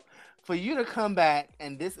all, for you to come back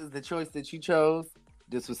and this is the choice that you chose,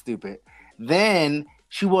 this was stupid. Then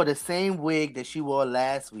she wore the same wig that she wore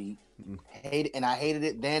last week. And I hated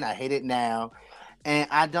it then. I hate it now. And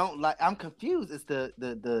I don't like. I'm confused. It's the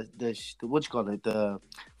what you call it? The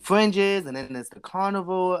fringes, and then it's the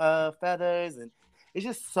carnival feathers, and it's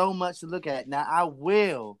just so much to look at. Now I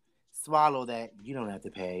will swallow that. You don't have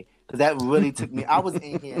to pay, because that really took me. I was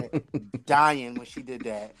in here dying when she did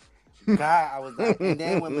that. God, I was like, and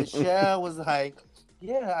then when Michelle was like,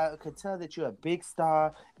 yeah, I could tell that you're a big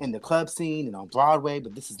star in the club scene and on Broadway,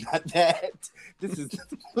 but this is not that. This is.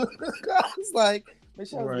 I was like,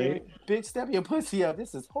 Michelle, right. Bitch, step your pussy up.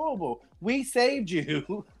 This is horrible. We saved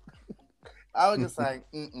you. I was just like,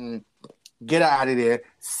 get her out of there.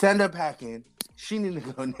 Send her packing. She need to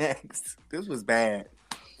go next. This was bad.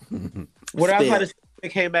 When I had to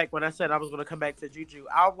came back, when I said I was going to come back to Juju,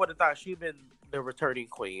 I would have thought she'd been the returning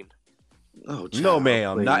queen. Oh, child, no,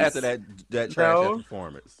 ma'am. Please. Not after that trash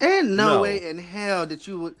performance. And no way in hell that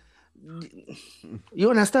you would. You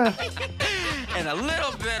and that stuff. And a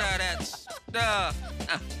little bit of that stuff.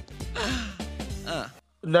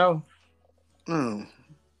 No. Oh.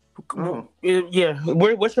 Yeah.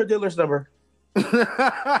 What's her dealer's number?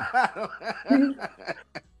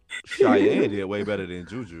 Cheyenne did way better than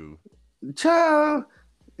Juju. Child.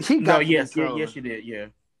 She got yes, she did. Yeah.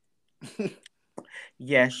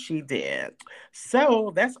 Yes, she did.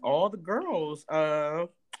 So that's all the girls.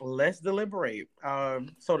 Let's deliberate.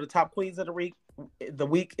 So the top queens of the week the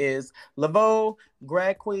week is Laveau,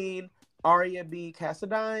 Greg Queen, Aria B.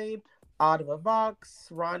 Cassadine, Audiva Vox,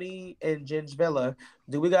 Ronnie, and Ginge Villa.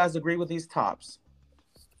 Do we guys agree with these tops?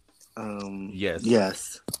 Yes.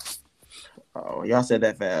 Yes. Oh, y'all said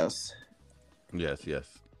that fast. Yes.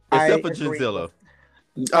 Except for agree Genzilla.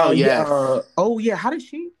 Oh, yes. Yeah. How did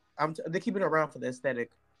she? They're keeping her around for the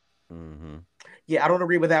aesthetic. Mm-hmm. Yeah, I don't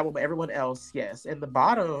agree with that one, but everyone else, yes. And the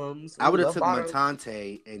bottoms, I would have took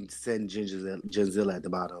Matante and sent Genzilla at the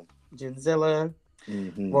bottom. Genzilla.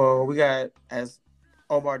 Mm-hmm. Well, we got, as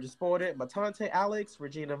Omar just spoiled, Matante, Alex,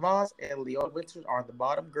 Regina Voss, and Leon Winters are the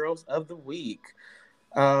bottom girls of the week.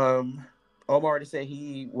 Omar already said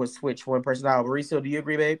he would switch one person out. Mauricio, do you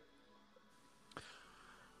agree, babe?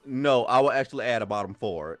 No, I will actually add a bottom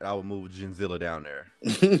 4. I will move Genzilla down there.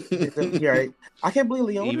 Yeah, right. I can't believe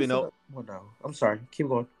Leon. Even though, well, no, I'm sorry. Keep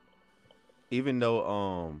going. Even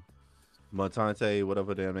though Matante,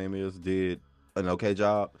 whatever their name is, did an okay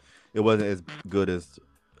job, it wasn't as good as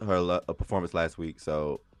her performance last week.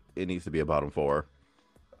 So it needs to be a bottom 4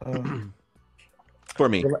 for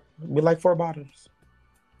me. We like 4 bottoms.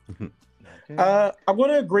 I'm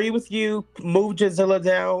gonna agree with you. Move Genzilla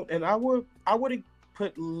down, and I would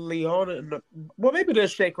put Leona in the, well, maybe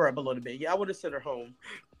just shake her up a little bit. Yeah, I would have sent her home,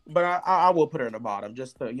 but I will put her in the bottom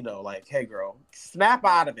just to, like, hey girl, snap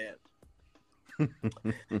out of it.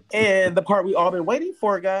 And the part we all been waiting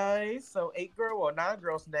for, guys. So 8 girls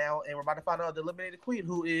now, and we're about to find out the eliminated queen,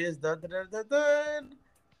 who is to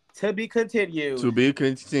be continued. To be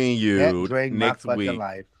continued next week.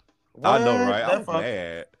 Life. I know, right? I'm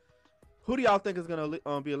mad. Who do y'all think is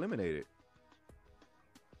gonna be eliminated?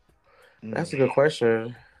 That's a good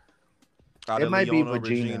question. It might be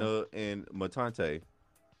Regina and Matante.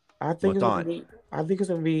 I think it's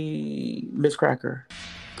gonna be Miss Cracker.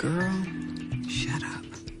 Girl, shut up.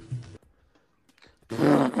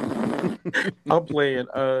 I'm playing.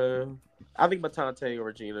 I think Matante or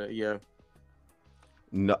Regina. Yeah.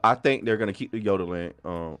 No, I think they're gonna keep the yodeling.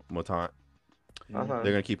 Matante. They're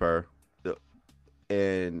gonna keep her.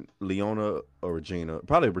 And Leona or Regina,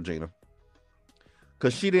 probably Regina.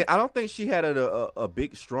 Because she didn't. I don't think she had a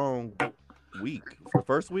big strong week. For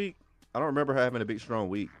first week, I don't remember her having a big strong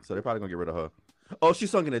week. So they're probably gonna get rid of her. Oh, she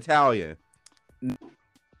sung in Italian.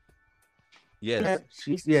 Yes.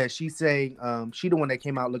 She's saying she the one that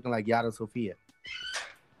came out looking like Yada Sofia.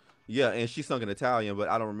 Yeah, and she sung in Italian, but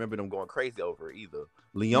I don't remember them going crazy over it either.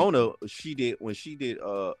 Leona, she did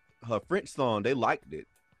her French song. They liked it,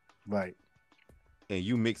 right? And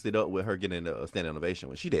you mixed it up with her getting a standing ovation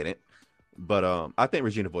when she didn't. But I think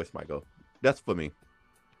Regina's voice might go. That's for me.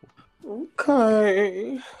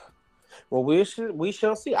 Okay. Well, we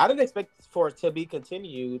shall see. I didn't expect for it to be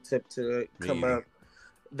continued to come up.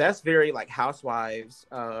 That's very like Housewives.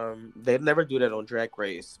 They'd never do that on Drag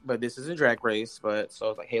Race, but this isn't Drag Race. But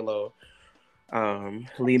so it's like Halo.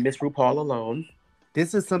 Leave Miss RuPaul alone.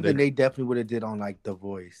 This is something they definitely would have did on like The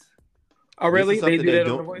Voice. Oh, really? They did it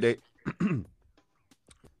on The Voice.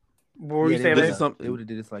 What were you saying? They would have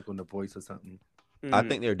did this like on The Voice or something. Mm-hmm. I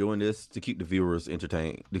think they're doing this to keep the viewers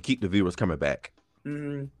entertained, to keep the viewers coming back.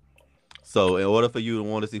 Mm-hmm. So in order for you to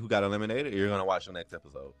want to see who got eliminated, you're gonna watch the next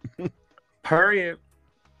episode. Period.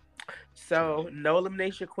 So no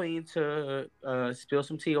elimination queen to spill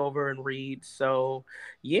some tea over and read. So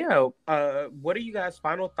yeah, what are you guys'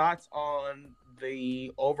 final thoughts on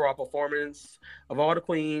the overall performance of all the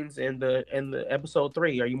queens in the episode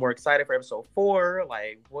 3? Are you more excited for episode 4?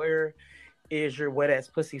 Like, where is your wet ass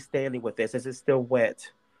pussy standing with this? Is it still wet?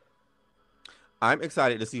 I'm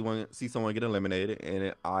excited to see someone get eliminated,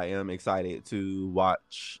 and I am excited to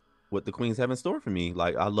watch what the queens have in store for me.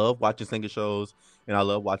 Like, I love watching singer shows, and I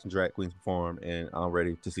love watching drag queens perform, and I'm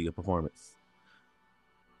ready to see a performance.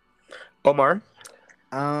 Omar,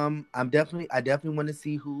 I definitely want to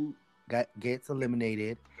see who gets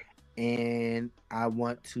eliminated, and I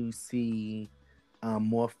want to see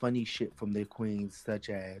more funny shit from the queens, such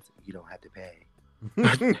as "You don't have to pay."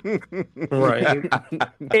 Right.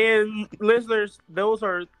 And listeners, those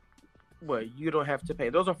are what you don't have to pay.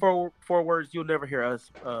 Those are four words you'll never hear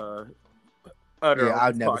us utter. Yeah,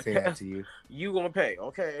 I'll never say that to you. You gonna pay,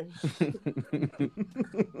 okay?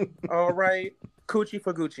 All right, Coochie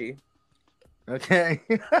for Gucci. Okay.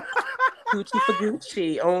 Coochie for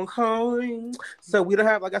Gucci on calling. So we don't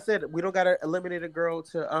have, like I said, we don't got to eliminate a girl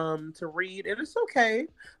to read, and it's okay.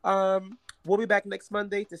 We'll be back next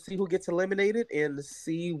Monday to see who gets eliminated and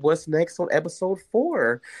see what's next on episode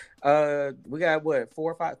 4. We got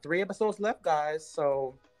 3 episodes left, guys.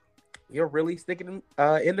 So you're really sticking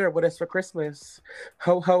in there with us for Christmas.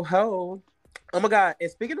 Ho ho ho! Oh my God! And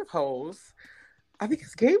speaking of hoes, I think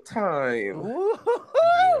it's game time.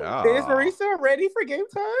 Yeah. Is Marisa ready for game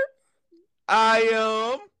time? I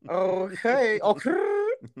am. Okay. Okay.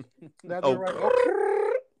 That's right.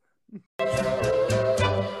 Okay.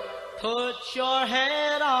 Put your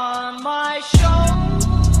head on my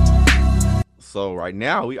shoulder. So right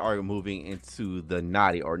now we are moving into the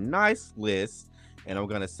naughty or nice list, and I'm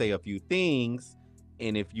gonna say a few things,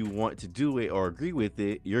 and if you want to do it or agree with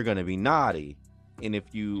it, you're gonna be naughty, and if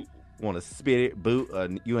you want to spit it, boot,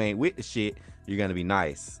 you ain't with the shit, you're gonna be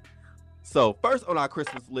nice. So first on our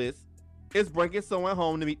Christmas list is bringing someone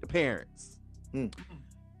home to meet the parents.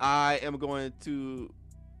 I am going to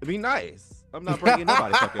be nice. I'm not bringing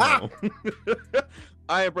nobody fucking home.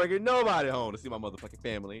 I ain't bringing nobody home to see my motherfucking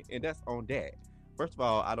family, and that's on Dad. First of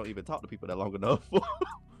all, I don't even talk to people that long enough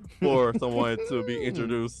for someone to be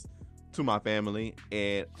introduced to my family,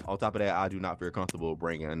 and on top of that, I do not feel comfortable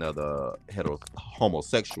bringing another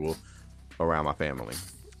homosexual around my family.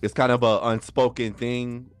 It's kind of an unspoken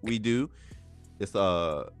thing we do. It's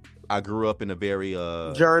I grew up in a very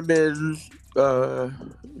German heritage.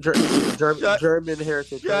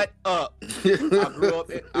 Shut up.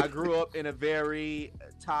 I grew up in a very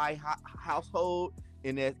Thai household,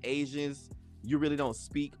 and as Asians, you really don't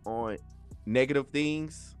speak on negative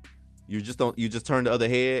things. You just turn the other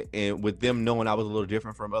head, and with them knowing I was a little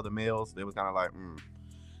different from other males, they was kind of like,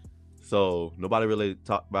 So nobody really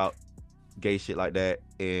talked about gay shit like that,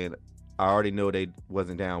 and I already know they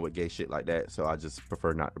wasn't down with gay shit like that, so I just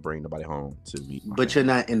prefer not to bring nobody home to meet. But you're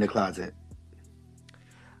not in the closet.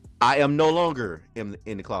 I am no longer in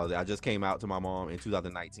the closet. I just came out to my mom in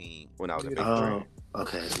 2019 when I was a baby train.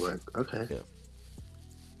 Okay, okay. Yeah.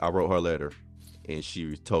 I wrote her a letter, and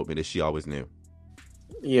she told me that she always knew.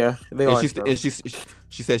 Yeah, she said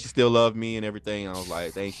she still loved me and everything. And I was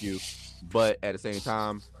like, thank you, but at the same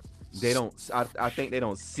time, they don't. I think they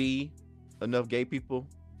don't see enough gay people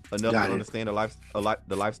enough to understand the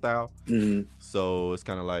lifestyle. Mm-hmm. So it's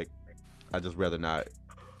kind of like I just rather not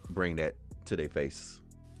bring that to their face.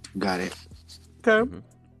 Got it. Okay. Mm-hmm.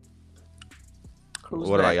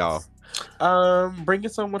 What about y'all? Bringing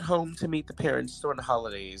someone home to meet the parents during the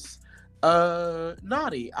holidays.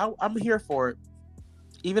 Naughty. I'm here for it.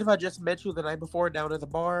 Even if I just met you the night before down at the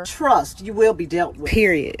bar. Trust, you will be dealt with.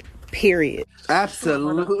 Period.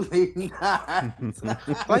 Absolutely not. I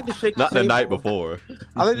like to shake the table. The night before.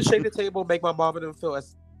 I like to shake the table, make my mom and them feel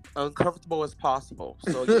as uncomfortable as possible.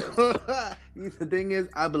 So yeah. The thing is,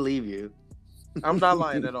 I believe you. I'm not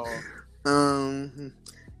lying at all.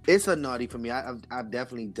 It's a naughty for me. I've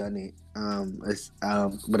definitely done it.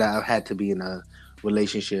 But I've had to be in a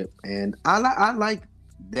relationship, and I like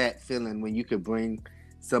that feeling when you could bring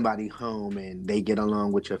somebody home and they get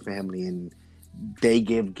along with your family and they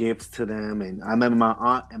give gifts to them. And I remember my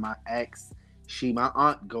aunt and my ex. My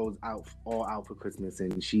aunt goes all out for Christmas,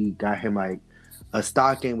 and she got him like a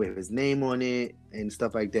stocking with his name on it and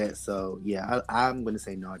stuff like that. So yeah, I'm gonna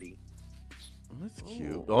say naughty. That's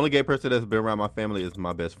cute. The only gay person that's been around my family is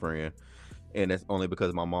my best friend, and that's only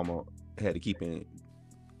because my mama had to keep in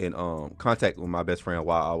contact with my best friend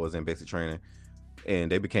while I was in basic training, and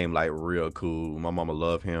they became like real cool. My mama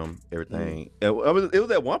loved him, everything. It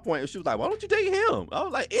was at one point she was like, "Why don't you date him?" I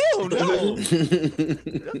was like, "Ew, no."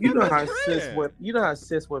 You know how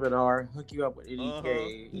cis women are. Hook you up with any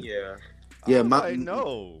gay. Yeah. Yeah, my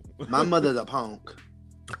mother's a punk.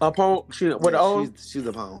 A punk. She's a punk.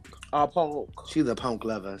 A punk. She's a punk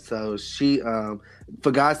lover. So she,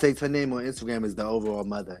 for God's sake, her name on Instagram is the overall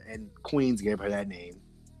mother, and Queens gave her that name.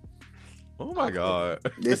 Oh my God!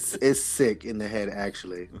 It's sick in the head,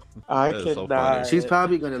 actually. I cannot. She's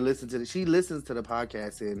probably going to listen to She listens to the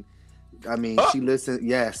podcast, and I mean, she listens.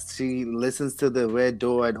 Yes, she listens to the Red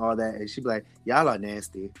Door and all that, and she be like, "Y'all are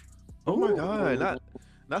nasty." Oh my God!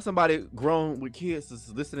 Not somebody grown with kids is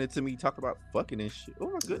listening to me talk about fucking and shit. Oh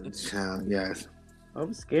my goodness. Yes.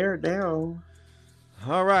 I'm scared now.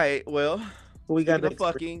 All right. Well, we got the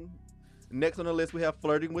fucking. Next on the list, we have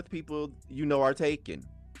flirting with people you know are taken.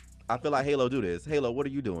 I feel like Halo do this. Halo, what are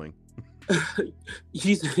you doing?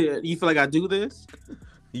 You feel like I do this?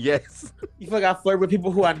 Yes. You feel like I flirt with people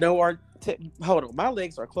who I know are... Hold on. My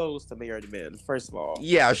legs are closed to married men, first of all.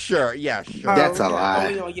 Yeah, sure. That's a lie.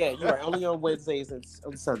 You're right. Only on Wednesdays and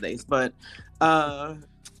on Sundays. But,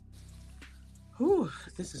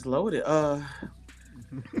 this is loaded.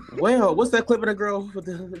 Well, what's that clip of the girl with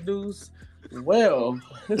the news? Well,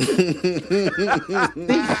 let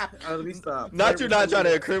me stop. You're not trying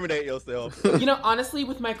to incriminate yourself. You know, honestly,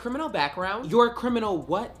 with my criminal background, you're a criminal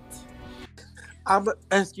what? I'm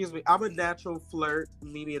a natural flirt,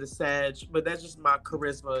 me being a Sag, but that's just my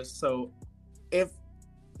charisma. So, if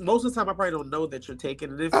most of the time I probably don't know that you're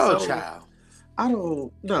taking it. Child. I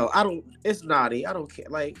don't. No, I don't. It's naughty. I don't care.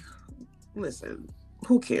 Like, listen,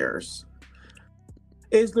 who cares?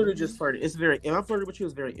 It's literally just flirting. It's very. And I'm flirting with you.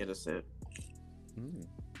 It's very innocent.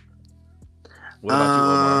 What about you,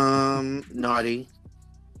 Omar? Naughty,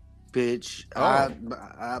 bitch.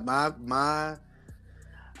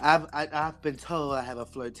 I've been told I have a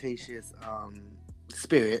flirtatious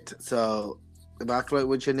spirit. So if I flirt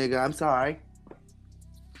with your nigga, I'm sorry.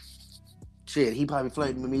 Shit, he probably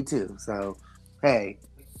flirting with me too. So hey,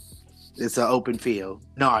 it's an open field.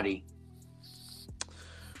 Naughty.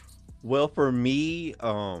 Well, for me,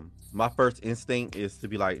 my first instinct is to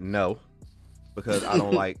be like, no, because I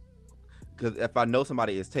don't like, because if I know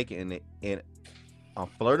somebody is taking it and I'm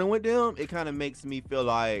flirting with them, it kind of makes me feel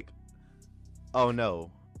like, oh no,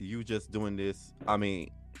 you just doing this. I mean,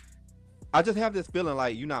 I just have this feeling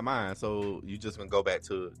like you're not mine, so you just gonna go back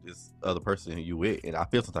to this other person you with, and I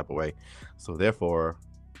feel some type of way. So therefore,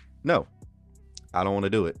 no, I don't want to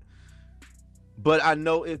do it. But I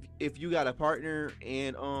know if you got a partner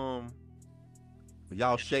and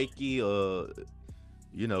y'all shaky, you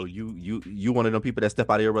know, you one of them people that step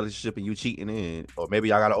out of your relationship and you cheating in, or maybe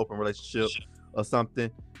y'all got an open relationship or something,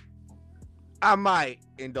 I might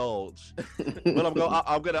indulge. But I'm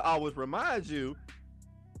gonna always remind you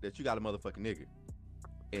that you got a motherfucking nigga,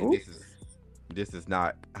 and this is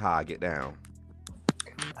not how I get down.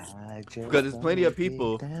 Because there's plenty of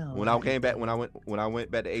people. When I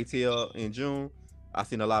went back to ATL in June, I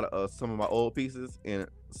seen a lot of some of my old pieces, and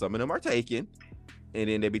some of them are taken. And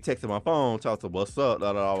then they be texting my phone, talking to what's up,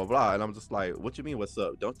 blah blah blah blah, and I'm just like, what you mean what's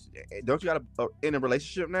up? Don't you got in a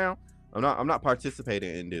relationship now? I'm not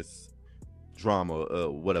participating in this drama,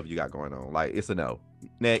 whatever you got going on. Like, it's a no.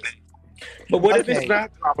 Next. But what if it's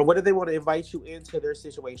not drama? What if they want to invite you into their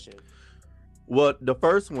situation? Well, the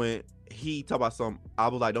first one, he talked about some. I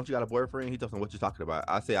was like, "Don't you got a boyfriend?" He told me, "What you talking about?"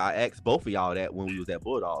 I said, "I asked both of y'all that when we was at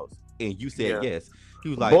Bulldogs, and you said yes." He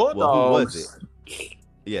was like, Bulldogs. "Well, who was it?"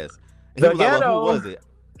 Yes. He was like, "Well, who was it?"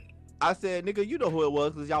 I said, "Nigga, you know who it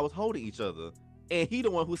was because y'all was holding each other." And he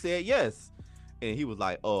the one who said yes. And he was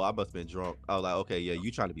like, "Oh, I must have been drunk." I was like, "Okay, yeah,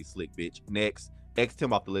 you trying to be slick, bitch." Next, X'd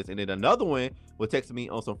him off the list. And then another one was texting me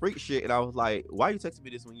on some freak shit, and I was like, "Why are you texting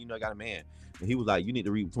me this when you know I got a man?" And he was like, "You need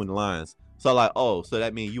to read between the lines." So I'm like, "Oh, so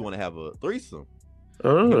that means you want to have a threesome?" He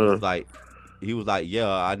was like, "Yeah,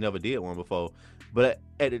 I never did one before." But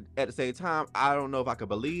at the same time, I don't know if I could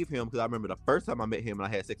believe him, because I remember the first time I met him and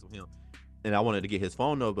I had sex with him, and I wanted to get his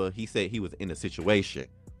phone number. He said he was in a situation,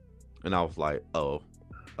 and I was like, "Oh,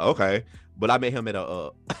 okay." But I met him at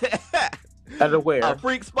a at a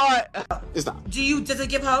freak spot. Does it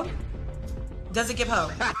give hope? Does it give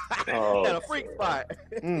hope? At a freak spot.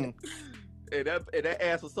 And that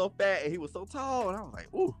ass was so fat and he was so tall, and I was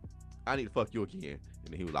like, "Ooh, I need to fuck you again."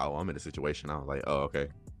 And then he was like, "Oh, I'm in a situation." I was like, "Oh, okay,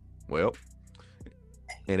 well."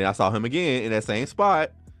 And then I saw him again in that same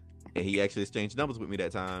spot, and he actually exchanged numbers with me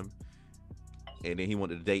that time. And then he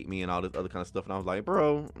wanted to date me and all this other kind of stuff, and I was like,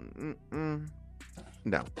 "Bro,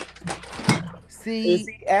 no." See, is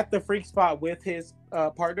he at the freak spot with his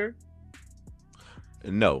partner?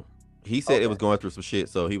 No, he said it was going through some shit,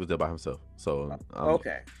 so he was there by himself. So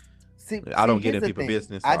okay. I don't get in people's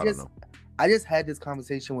business. So I don't know. I just had this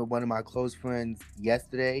conversation with one of my close friends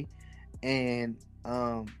yesterday, and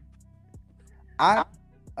so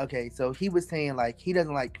he was saying like he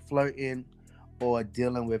doesn't like flirting or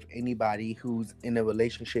dealing with anybody who's in a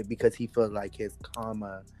relationship because he feels like his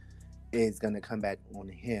karma is gonna come back on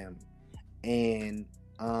him. And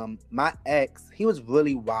my ex, he was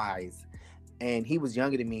really wise, and he was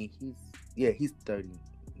younger than me. He's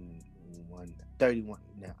 31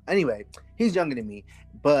 now. Anyway, he's younger than me,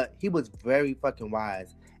 but he was very fucking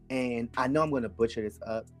wise. And I know I'm gonna butcher this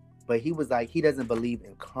up, but he was like, he doesn't believe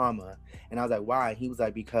in karma. And I was like, why? He was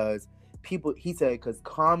like, because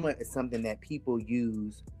karma is something that people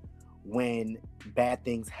use when bad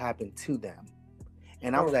things happen to them.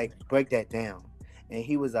 And I was like, break that down. And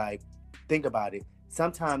he was like, think about it.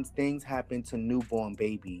 Sometimes things happen to newborn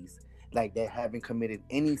babies, like they haven't committed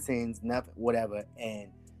any sins, nothing, whatever. And,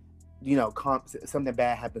 you know, something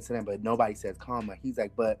bad happens to them, but nobody says karma. He's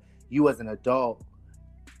like, but you as an adult,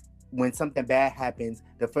 when something bad happens,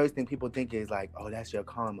 the first thing people think is like, oh, that's your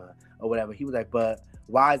karma or whatever. He was like, but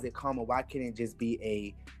why is it karma? Why can't it just be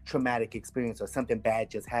a traumatic experience or something bad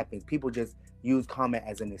just happens? People just use karma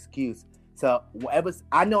as an excuse. So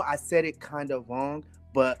I know I said it kind of wrong,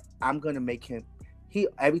 but I'm going to make him,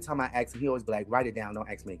 every time I ask him, he always be like, write it down, don't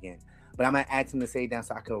ask me again. But I'm going to ask him to say it down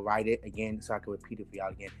so I could write it again, so I could repeat it for y'all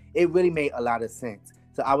again. It really made a lot of sense.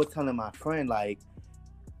 So I was telling my friend, like,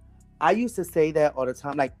 I used to say that all the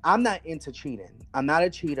time. Like, I'm not into cheating. I'm not a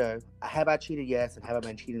cheater. Have I cheated? Yes. And have I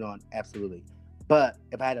been cheated on? Absolutely. But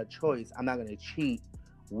if I had a choice, I'm not gonna cheat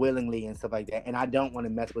willingly and stuff like that. And I don't want to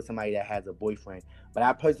mess with somebody that has a boyfriend. But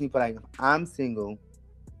I personally feel like if I'm single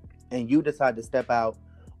and you decide to step out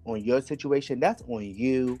on your situation, that's on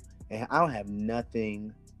you, and I don't have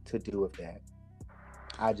nothing to do with that.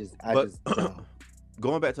 I just don't.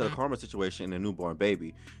 Going back to the karma situation and the newborn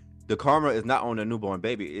baby, the karma is not on the newborn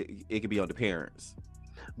baby. It could be on the parents.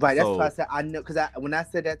 Right. That's why I said I know, because when I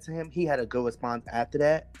said that to him, he had a good response after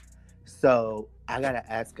that. So I gotta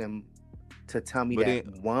ask him to tell me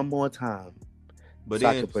one more time. But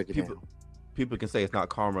so then people can say it's not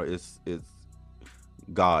karma. It's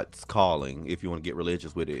God's calling. If you want to get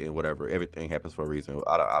religious with it and whatever, everything happens for a reason.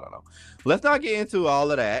 I don't know. Let's not get into all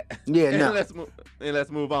of that. Yeah. No. Let's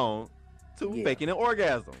move on to faking an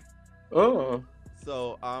orgasm. Oh.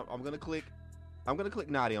 So I'm gonna click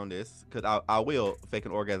naughty on this because I will fake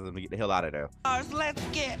an orgasm to get the hell out of there. Let's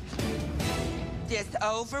get this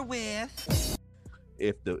over with.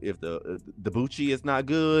 If the Bucci is not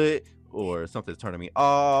good or something's turning me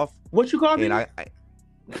off, what you call me? And a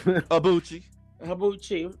Bucci. A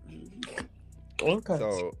Bucci. Okay.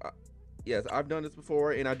 So yes, I've done this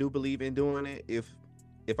before, and I do believe in doing it.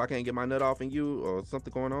 If I can't get my nut off in you or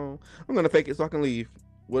something going on, I'm gonna fake it so I can leave.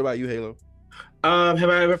 What about you, Halo? Have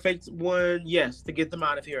I ever faked one? Yes, to get them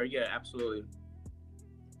out of here. Yeah, absolutely.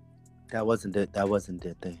 That wasn't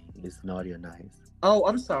the thing. It's naughty or nice. Oh,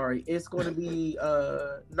 I'm sorry. It's going to be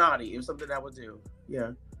naughty. It was something I would do.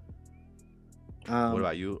 Yeah. What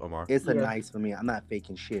about you, Omar? It's a nice for me. I'm not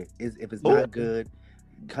faking shit. If it's not good,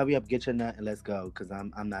 cover up, get your nut, and let's go. Because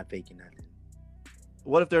I'm not faking nothing.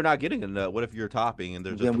 What if they're not getting a nut? What if you're topping and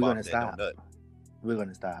they're just then we're gonna stop. We're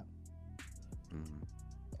gonna stop.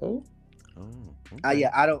 Mm-hmm. Oh. Okay. Yeah.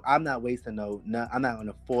 I'm not wasting no nut. I'm not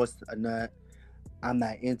gonna force a nut. I'm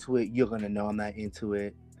not into it. You're gonna know I'm not into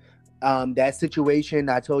it. That situation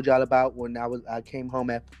I told y'all about when I came home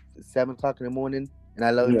at 7:00 in the morning and I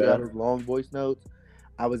loaded y'all those long voice notes.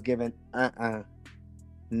 I was given no.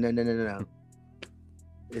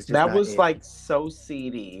 It's just that was like so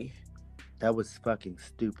seedy. That was fucking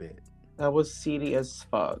stupid. That was seedy as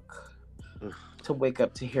fuck. To wake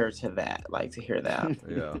up to hear that.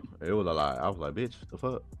 Yeah, it was a lie. I was like, bitch, the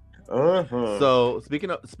fuck. Uh-huh. So speaking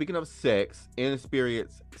of sex,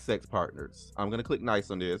 inexperienced sex partners, I'm gonna click nice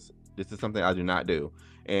on this. This is something I do not do,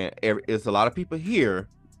 and it's a lot of people here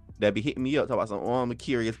that be hitting me up talking about something. Oh, I'm a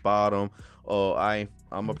curious bottom, or I'm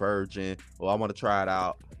a virgin, or I want to try it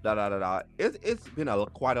out. Da da da da. It's been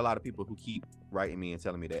quite a lot of people who keep writing me and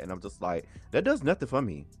telling me that, and I'm just like, that does nothing for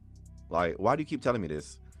me. Like, why do you keep telling me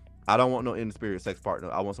this? I don't want no inexperienced sex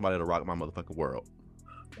partner. I want somebody to rock my motherfucking world.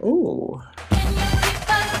 Ooh.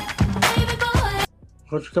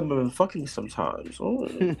 Won't you come in fucking sometimes?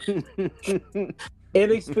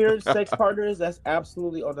 Inexperienced sex partners, that's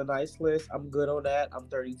absolutely on the nice list. I'm good on that. I'm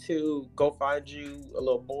 32. Go find you a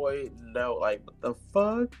little boy. No, like, what the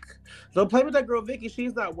fuck? Don't play with that girl, Vicky.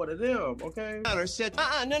 She's not one of them, okay? No. She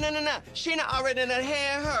not already done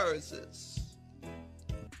had hers.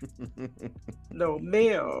 No,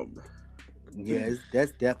 ma'am. Yeah,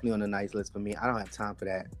 that's definitely on the nice list for me. I don't have time for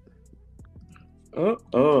that.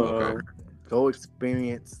 Okay. Go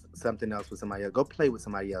experience something else with somebody else. Go play with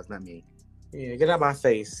somebody else, not me. Yeah, get out my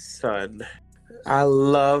face, son. I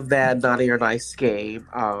love that naughty or nice game.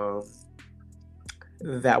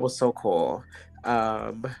 That was so cool.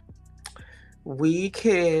 We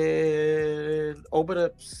can open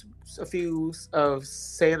up a few of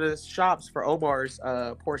Santa's shops for Omar's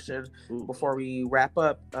portion before we wrap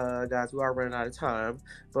up, guys. We are running out of time,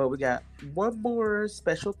 but we got one more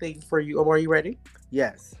special thing for you. Omar, you ready?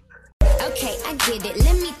 Yes. Okay, I get it.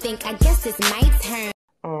 Let me think. I guess it's my turn.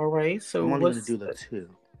 All right. So I'm only gonna do the 2.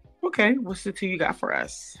 Okay. What's the 2 you got for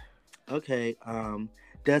us? Okay.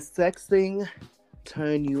 Does sexting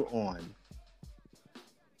turn you on?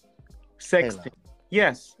 Sexting. Halo.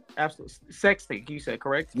 Yes, absolutely. Sexting, you said,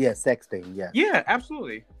 correct? Yeah, sexting, yeah. Yeah,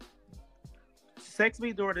 absolutely. Sex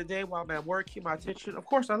me during the day while I'm at work, keep my attention. Of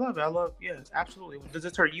course, I love it. Yes, absolutely. Does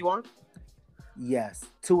it turn you on? Yes,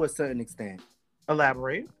 to a certain extent.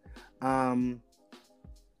 Elaborate. I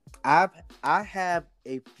have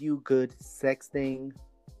a few good sexting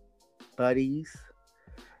buddies.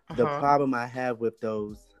 The problem I have with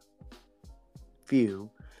those few,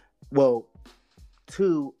 out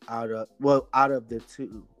of the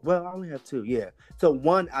 2. Well, I only have 2, yeah. So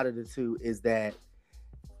 1 out of the 2 is that,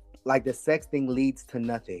 like, the sexting leads to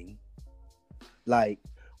nothing. Like,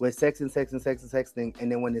 we're sexting,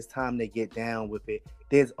 and then when it's time to get down with it,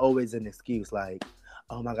 there's always an excuse, like,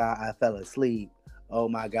 oh my God, I fell asleep. Oh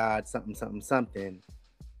my God, something.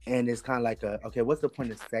 And it's kind of like okay, what's the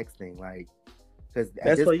point of sexting? Like, Because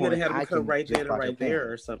that's why you gotta have them come right there and right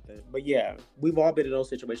there or something. But yeah, we've all been in those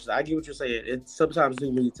situations. I get what you're saying. It sometimes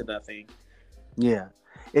do lead to nothing. Yeah,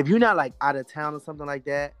 if you're not like out of town or something like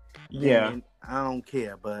that, then I don't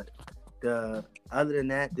care. But other than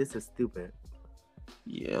that, this is stupid.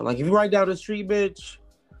 Yeah, like if you right down the street, bitch,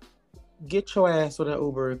 get your ass on an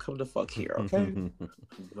Uber and come the fuck here, okay?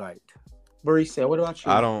 Right. Marisa, what about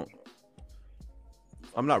you?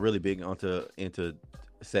 I'm not really big into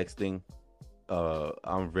sexting.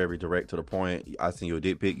 I'm very direct to the point. I send you a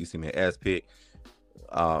dick pic, you send me an ass pic.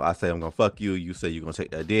 I say I'm gonna fuck you, you say you're gonna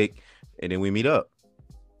take that dick, and then we meet up.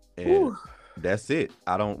 And that's it.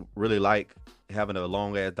 I don't really like having a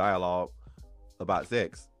long ass dialogue about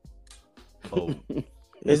sex. So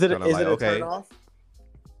is it like, a turn off?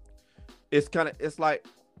 It's like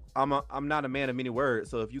I'm not a man of many words.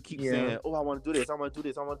 So if you keep saying, "Oh, I want to do this, I want to do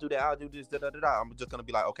this, I want to do that, I'll do this," I'm just gonna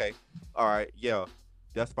be like, "Okay, all right, yeah,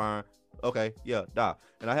 that's fine. Okay, yeah, da."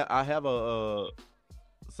 And I have a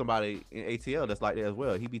somebody in ATL that's like that as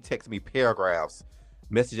well. He be texting me paragraphs,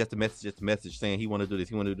 message after message after message, saying he want to do this,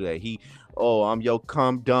 he want to do that. I'm your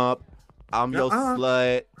cum dump, I'm your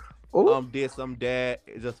slut, I'm this, I'm that.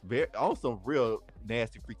 It's just on some real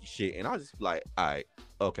nasty, freaky shit. And I just be like, all right,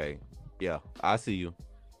 okay, yeah, I see you.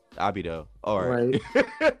 I'll be there. All right.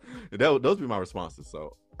 Those be my responses.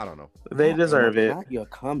 So I don't know. They deserve it. Not your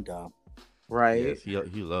cum dump. Right. Yes,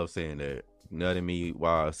 he loves saying that. Nutting me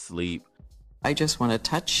while I sleep. I just want to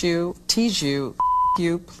touch you, tease you,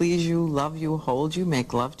 you, please you, love you, hold you,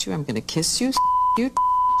 make love to you. I'm going to kiss you, you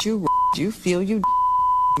feel you.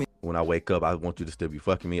 When I wake up, I want you to still be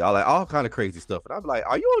fucking me. I like all kind of crazy stuff. And I'm like,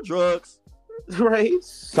 are you on drugs? Right.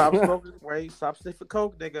 Stop smoking. Right. Stop sniffing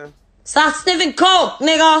coke, nigga. Stop sniffing coke,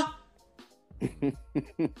 nigga. I'm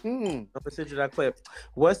gonna send you that clip.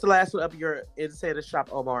 What's the last one up your Insider Shop,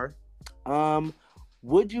 Omar?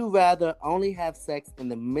 Would you rather only have sex in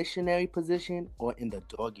the missionary position or in the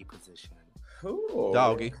doggy position? Ooh.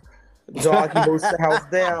 Doggy. Doggy moves the house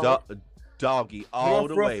down. Doggy all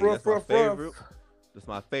the way. That's my favorite. That's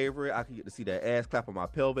my favorite. I can get to see that ass clap on my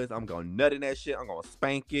pelvis. I'm gonna nut in that shit. I'm gonna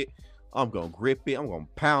spank it. I'm gonna grip it. I'm gonna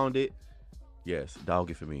pound it. Yes,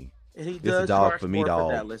 doggy for me. And he it's does a dog for me,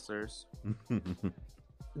 dog. For that, listeners.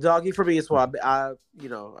 Doggy for me is why I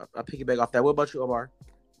piggyback off that. What about you, Omar?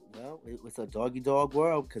 Well, it's a doggy dog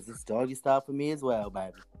world because it's doggy style for me as well,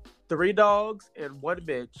 baby. 3 dogs and 1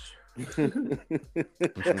 bitch.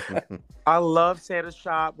 I love Santa's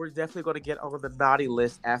Shop. We're definitely going to get on the naughty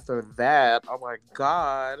list after that. Oh my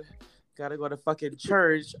God. Gotta go to fucking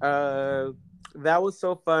church. That was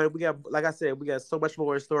so fun. Like I said, we got so much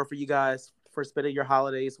more in store for you guys for spending your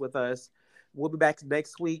holidays with us. We'll be back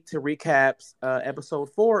next week to recap episode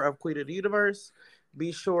 4 of Queen of the Universe.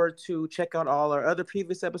 Be sure to check out all our other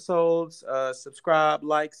previous episodes. Subscribe,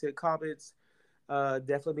 likes, and comments.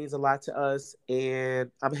 Definitely means a lot to us.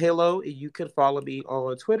 And I'm Halo, and you can follow me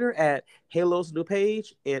on Twitter at Halo's New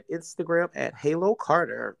Page and Instagram at Halo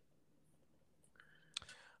Carter.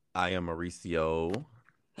 I am Mauricio.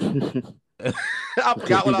 I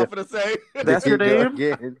forgot what I'm going to say. That's your name?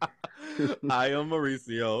 I am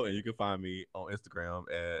Mauricio, and you can find me on Instagram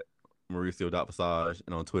at Mauricio.Visage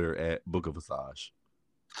and on Twitter at Book of Visage.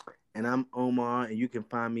 And I'm Omar, and you can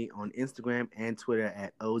find me on Instagram and Twitter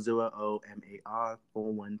at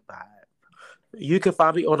O0OMAR415. You can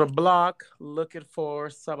find me on the block looking for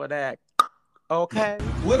some of that. Okay.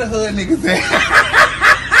 Where the hood niggas at?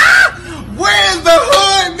 Where's the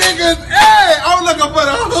hood niggas at? I'm looking for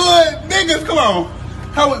the hood niggas. Come on.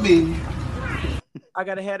 Come with me. I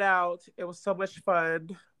gotta head out. It was so much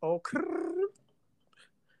fun. Okay.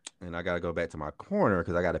 And I gotta go back to my corner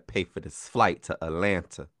because I gotta pay for this flight to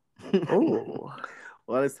Atlanta. Oh.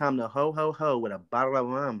 Well, it's time to ho with a bottle of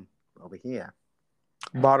rum over here.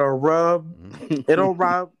 Bottle of rum. It'll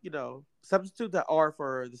rhyme, substitute the R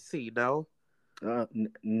for the C, no?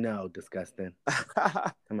 No, disgusting.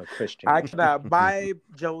 I'm a Christian. I cannot. Bye,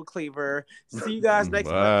 Joe Cleaver. See you guys next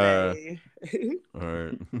Monday. All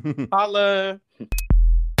right. Holla.